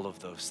all of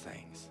those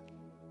things.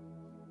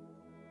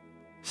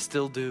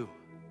 Still do.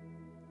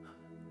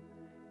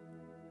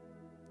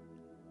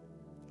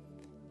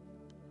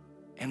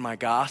 And my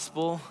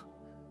gospel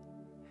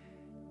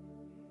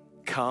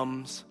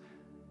comes,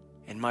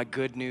 and my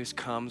good news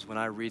comes when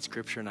I read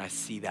scripture and I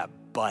see that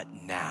but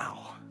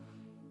now.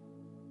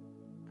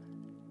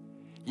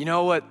 You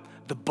know what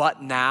the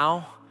but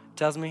now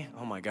tells me?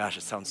 Oh my gosh,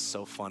 it sounds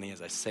so funny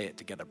as I say it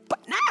together. But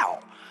now,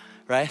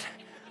 right?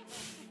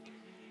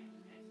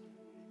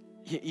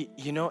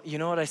 You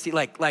know what I see?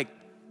 Like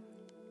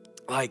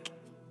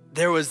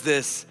there was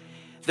this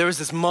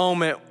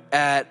moment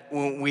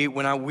when we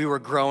were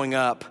growing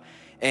up,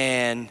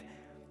 and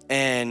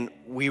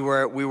we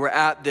were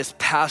at this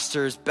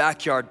pastor's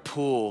backyard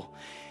pool,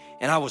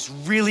 and I was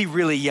really,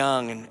 really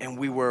young, and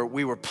we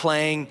were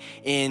playing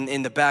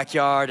in the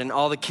backyard, and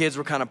all the kids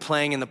were kind of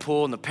playing in the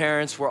pool, and the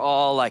parents were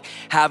all like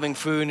having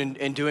food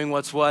and doing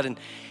what's what, and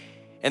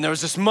there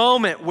was this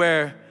moment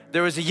where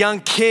there was a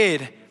young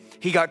kid.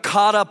 He got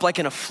caught up like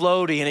in a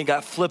floaty, and he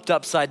got flipped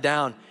upside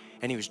down,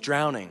 and he was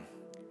drowning,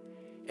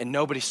 and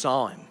nobody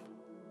saw him.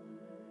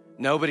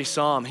 Nobody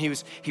saw him. He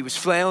was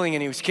flailing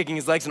and he was kicking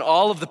his legs, and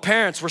all of the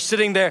parents were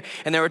sitting there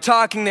and they were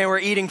talking, they were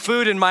eating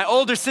food, and my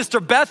older sister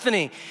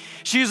Bethany,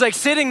 she was like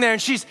sitting there,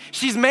 and she's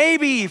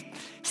maybe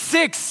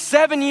 6,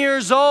 7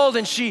 years old,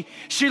 and she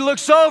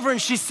looks over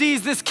and she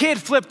sees this kid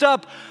flipped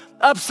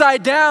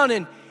upside down,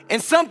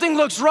 and something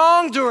looks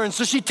wrong to her, and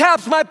so she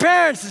taps my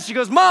parents and she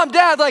goes, "Mom,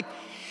 Dad, like,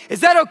 is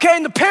that okay?"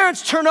 And the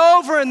parents turn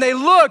over and they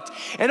looked,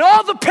 and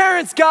all the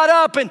parents got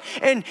up, and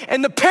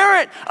the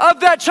parent of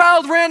that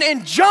child ran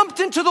and jumped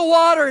into the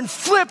water and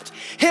flipped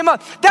him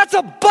up. That's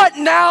a but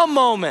now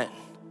moment.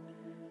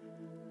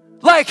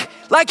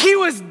 Like he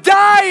was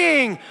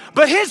dying,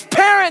 but his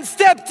parents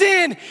stepped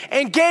in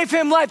and gave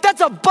him life.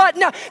 That's a but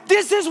now.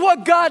 This is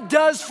what God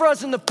does for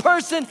us in the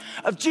person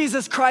of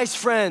Jesus Christ,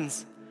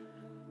 friends.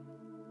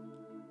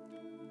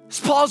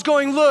 Paul's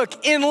going,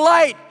 look, in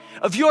light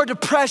of your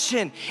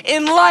depression,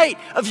 in light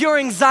of your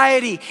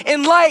anxiety,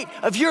 in light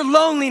of your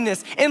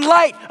loneliness, in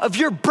light of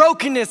your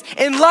brokenness,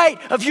 in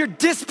light of your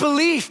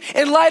disbelief,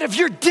 in light of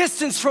your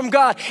distance from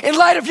God, in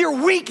light of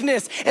your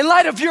weakness, in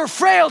light of your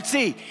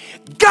frailty,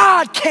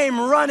 God came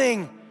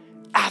running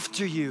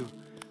after you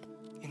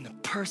in the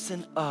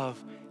person of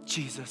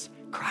Jesus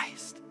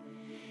Christ.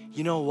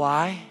 You know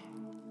why?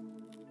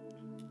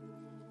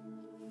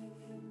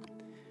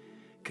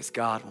 Because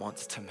God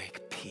wants to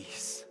make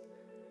peace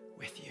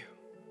with you.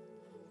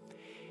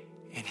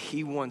 And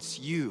he wants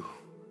you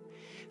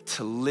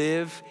to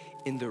live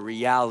in the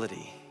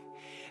reality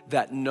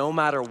that no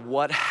matter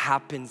what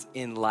happens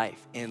in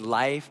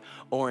life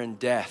or in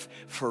death,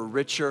 for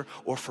richer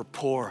or for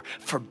poor,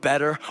 for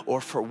better or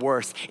for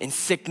worse, in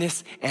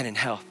sickness and in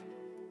health,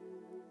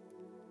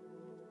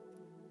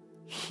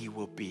 he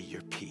will be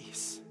your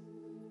peace.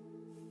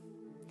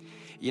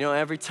 You know,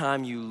 every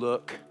time you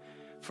look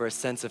for a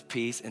sense of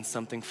peace and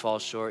something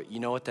falls short,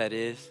 you know what that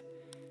is?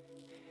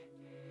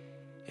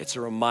 It's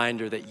a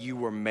reminder that you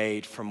were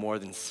made for more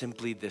than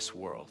simply this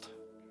world.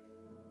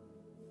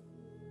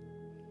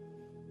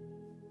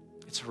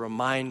 It's a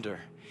reminder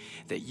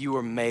that you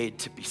were made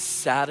to be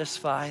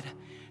satisfied,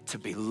 to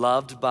be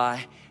loved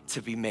by,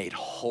 to be made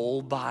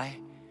whole by,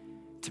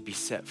 to be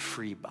set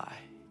free by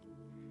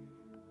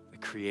the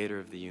creator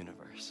of the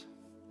universe.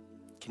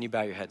 Can you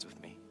bow your heads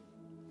with me?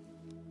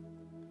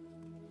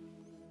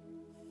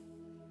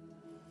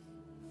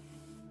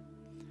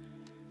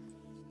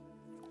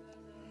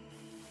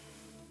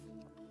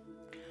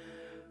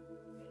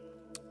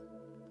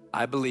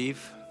 I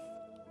believe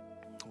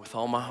with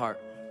all my heart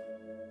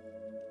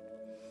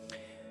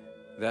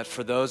that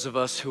for those of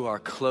us who are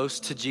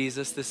close to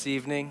Jesus this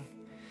evening,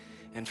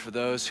 and for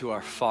those who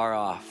are far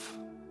off,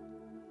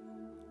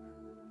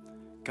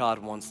 God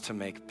wants to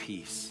make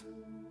peace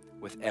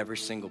with every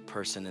single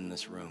person in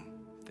this room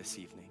this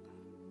evening.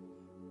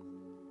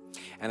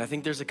 And I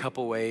think there's a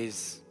couple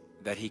ways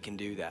that he can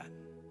do that.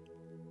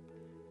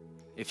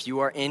 If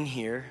you are in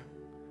here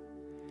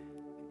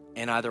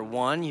and either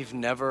one, you've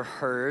never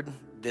heard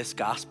this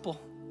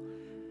gospel,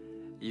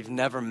 you've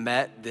never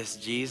met this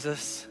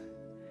Jesus,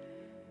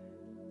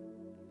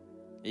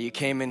 you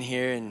came in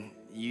here and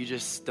you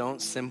just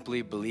don't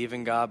simply believe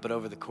in God, but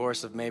over the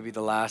course of maybe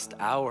the last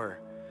hour,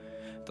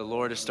 the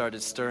Lord has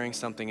started stirring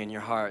something in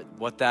your heart.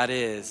 What that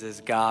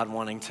is God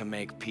wanting to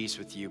make peace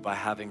with you by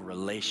having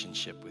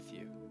relationship with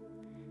you.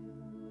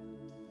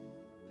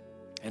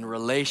 And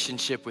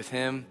relationship with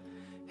him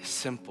is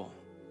simple.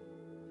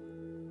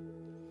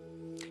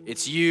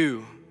 It's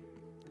you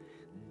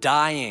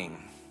dying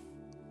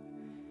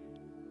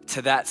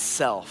to that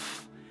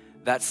self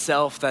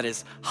that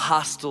is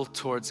hostile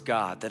towards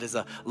God, that is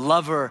a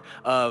lover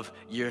of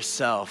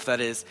yourself,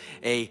 that is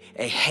a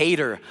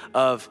hater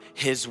of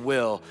his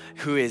will,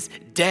 who is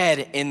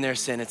dead in their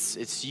sin.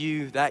 It's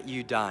you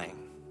dying.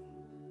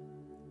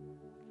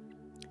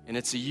 And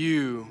it's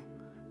you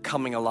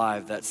coming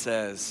alive that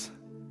says,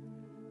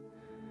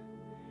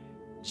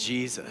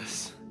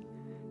 Jesus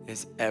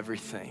is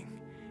everything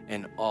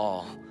and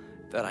all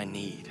that I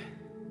need.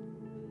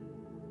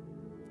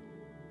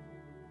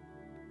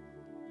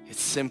 It's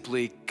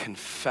simply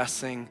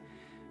confessing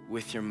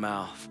with your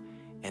mouth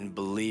and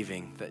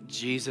believing that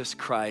Jesus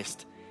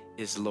Christ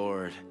is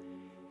Lord,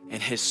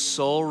 and his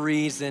sole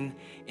reason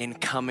in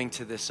coming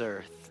to this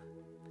earth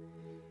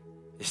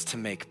is to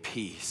make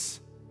peace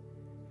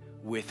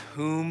with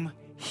whom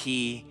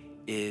he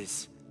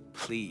is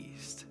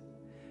pleased.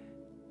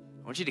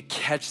 I want you to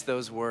catch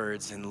those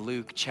words in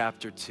Luke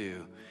chapter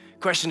 2.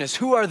 Question is,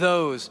 who are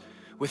those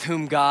with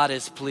whom God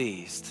is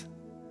pleased?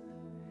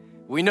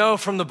 We know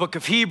from the book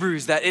of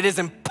Hebrews that it is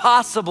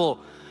impossible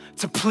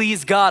to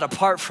please God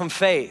apart from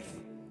faith.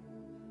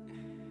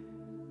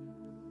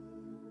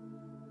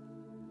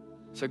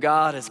 So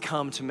God has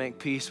come to make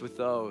peace with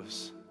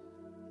those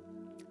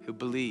who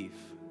believe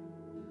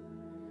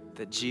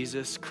that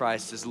Jesus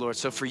Christ is Lord.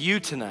 So for you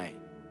tonight,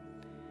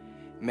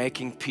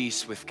 making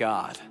peace with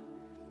God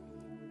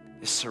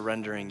is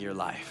surrendering your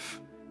life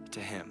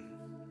to him.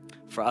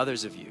 For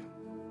others of you,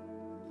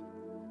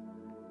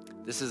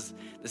 this is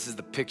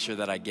the picture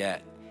that I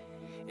get,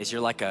 is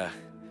you're like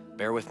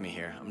bear with me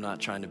here, I'm not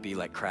trying to be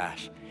like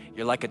Crash.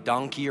 You're like a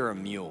donkey or a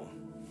mule,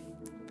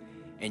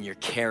 and you're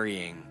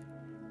carrying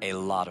a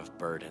lot of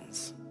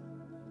burdens.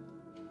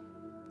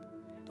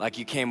 Like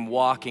you came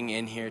walking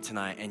in here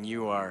tonight and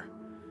you are,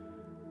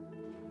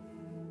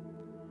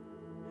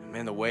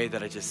 man, the way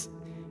that I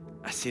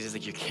see it is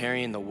like you're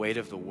carrying the weight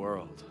of the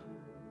world.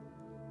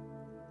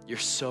 You're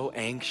so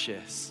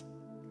anxious.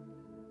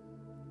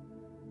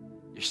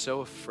 You're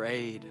so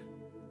afraid.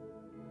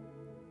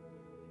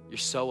 You're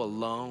so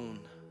alone.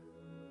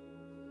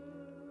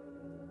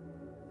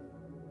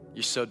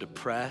 You're so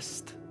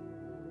depressed.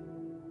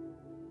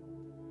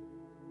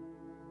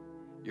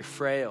 You're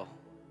frail.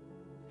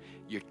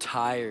 You're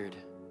tired.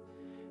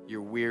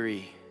 You're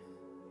weary.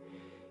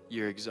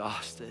 You're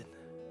exhausted.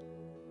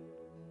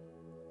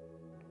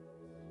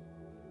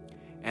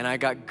 And I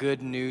got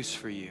good news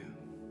for you.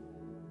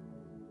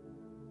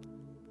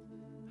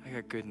 I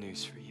got good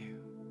news for you.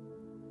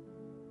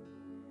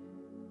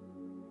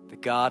 The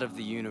God of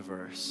the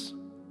universe,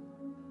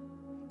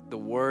 the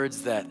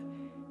words that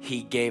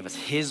he gave us,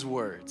 his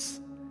words,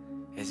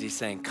 as he's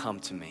saying, come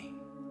to me,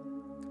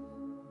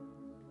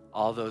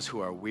 all those who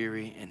are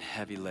weary and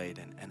heavy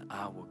laden, and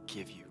I will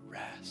give you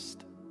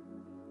rest.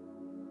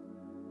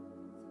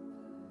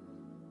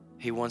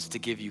 He wants to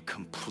give you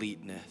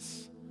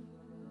completeness,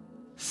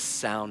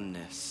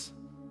 soundness,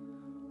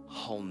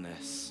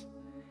 wholeness.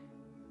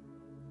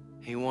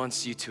 He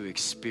wants you to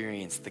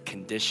experience the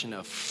condition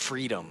of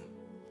freedom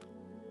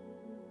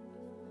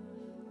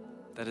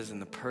that is in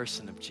the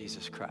person of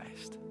Jesus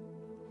Christ.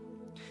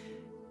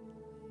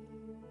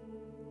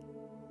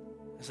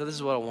 So this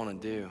is what I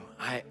want to do.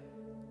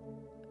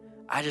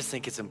 I just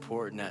think it's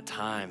important at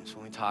times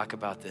when we talk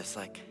about this,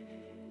 like,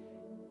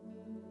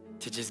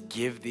 to just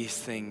give these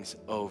things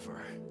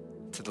over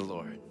to the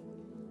Lord.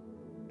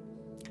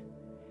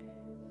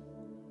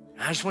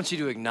 I just want you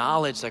to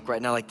acknowledge, like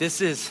right now, like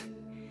this is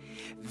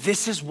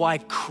why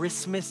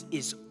Christmas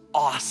is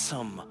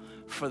awesome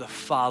for the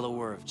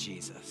follower of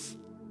Jesus.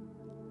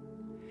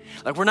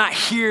 Like, we're not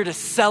here to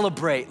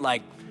celebrate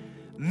like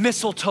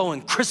mistletoe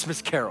and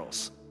Christmas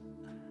carols.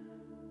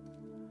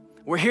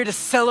 We're here to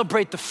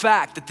celebrate the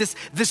fact that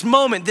this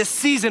moment, this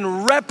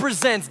season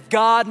represents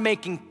God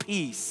making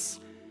peace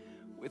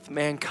with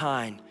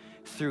mankind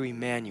through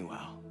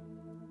Emmanuel,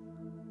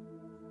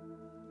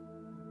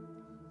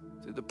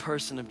 through the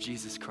person of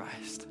Jesus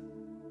Christ.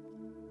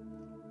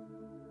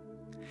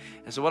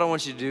 And so what I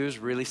want you to do is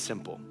really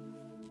simple.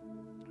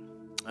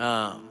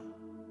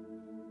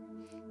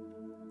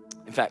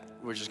 In fact,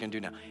 we're just gonna do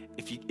now.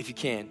 If you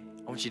can,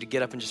 I want you to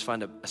get up and just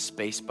find a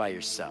space by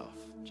yourself.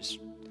 Just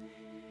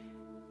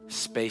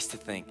space to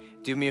think.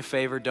 Do me a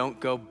favor, don't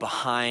go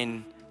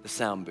behind the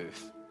sound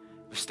booth.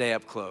 Stay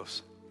up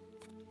close.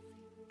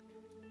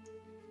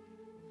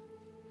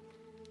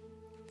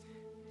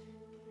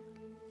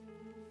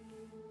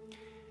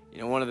 You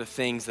know, one of the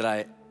things that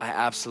I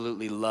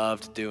absolutely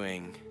loved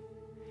doing,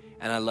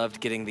 and I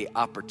loved getting the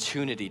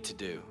opportunity to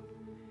do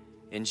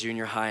in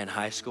junior high and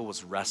high school,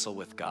 was wrestle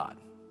with God.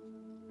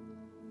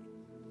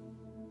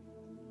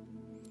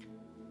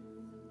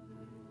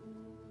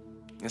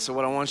 And so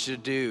what I want you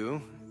to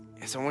do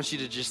is I want you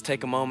to just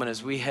take a moment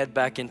as we head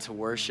back into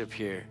worship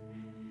here.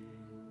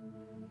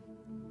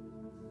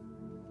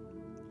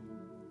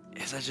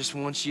 I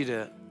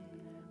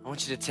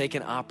want you to take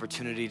an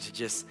opportunity to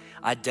just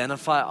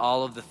identify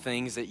all of the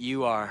things that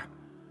you are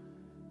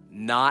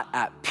not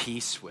at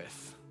peace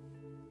with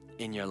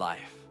in your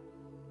life.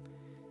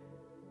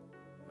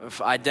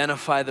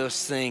 Identify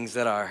those things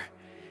that are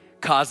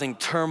causing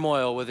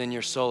turmoil within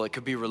your soul. It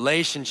could be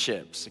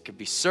relationships. It could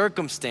be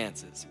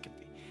circumstances. It could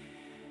be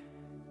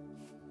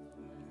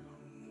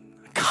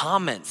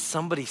comments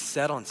somebody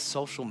said on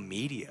social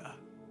media.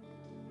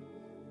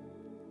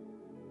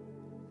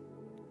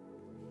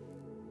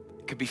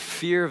 It could be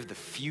fear of the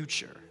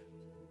future.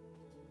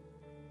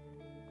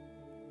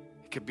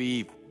 It could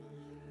be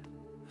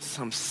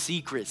some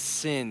secret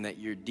sin that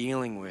you're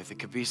dealing with. It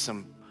could be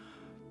some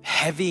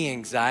heavy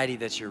anxiety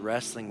that you're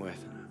wrestling with.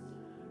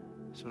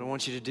 So what I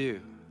want you to do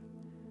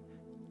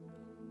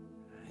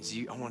is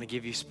I want to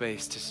give you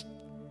space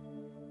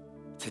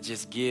to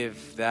just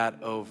give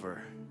that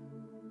over.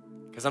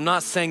 Because I'm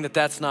not saying that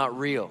that's not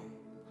real.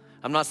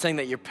 I'm not saying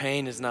that your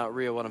pain is not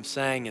real. What I'm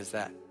saying is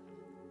that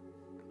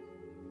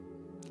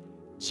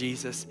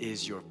Jesus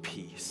is your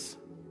peace.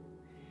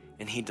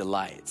 And he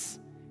delights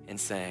in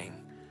saying,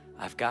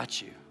 I've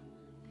got you.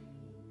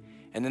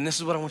 And then this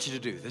is what I want you to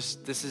do. This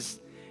is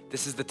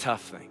the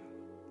tough thing.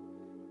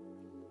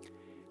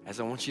 As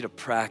I want you to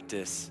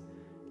practice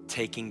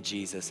taking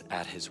Jesus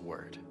at his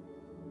word.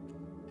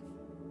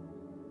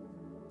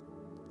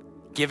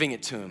 Giving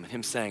it to him, and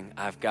him saying,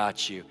 I've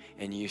got you,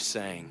 and you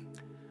saying,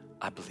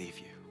 I believe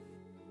you.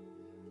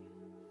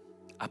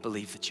 I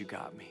believe that you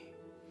got me.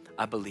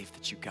 I believe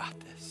that you got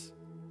this.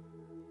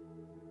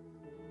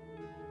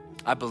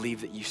 I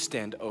believe that you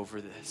stand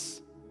over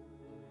this.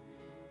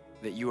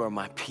 That you are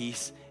my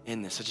peace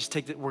in this. So just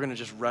take that, we're gonna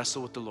just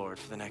wrestle with the Lord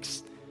for the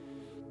next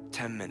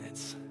 10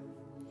 minutes.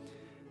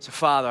 So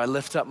Father, I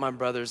lift up my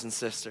brothers and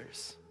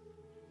sisters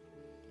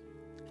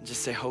and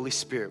just say, Holy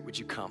Spirit, would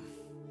you come?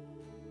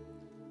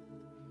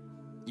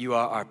 You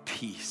are our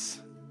peace.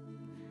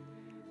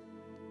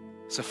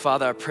 So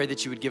Father, I pray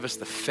that you would give us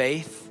the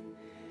faith,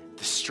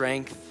 the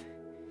strength,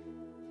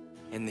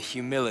 and the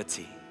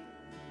humility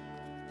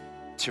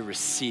to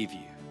receive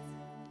you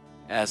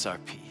as our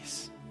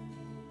peace.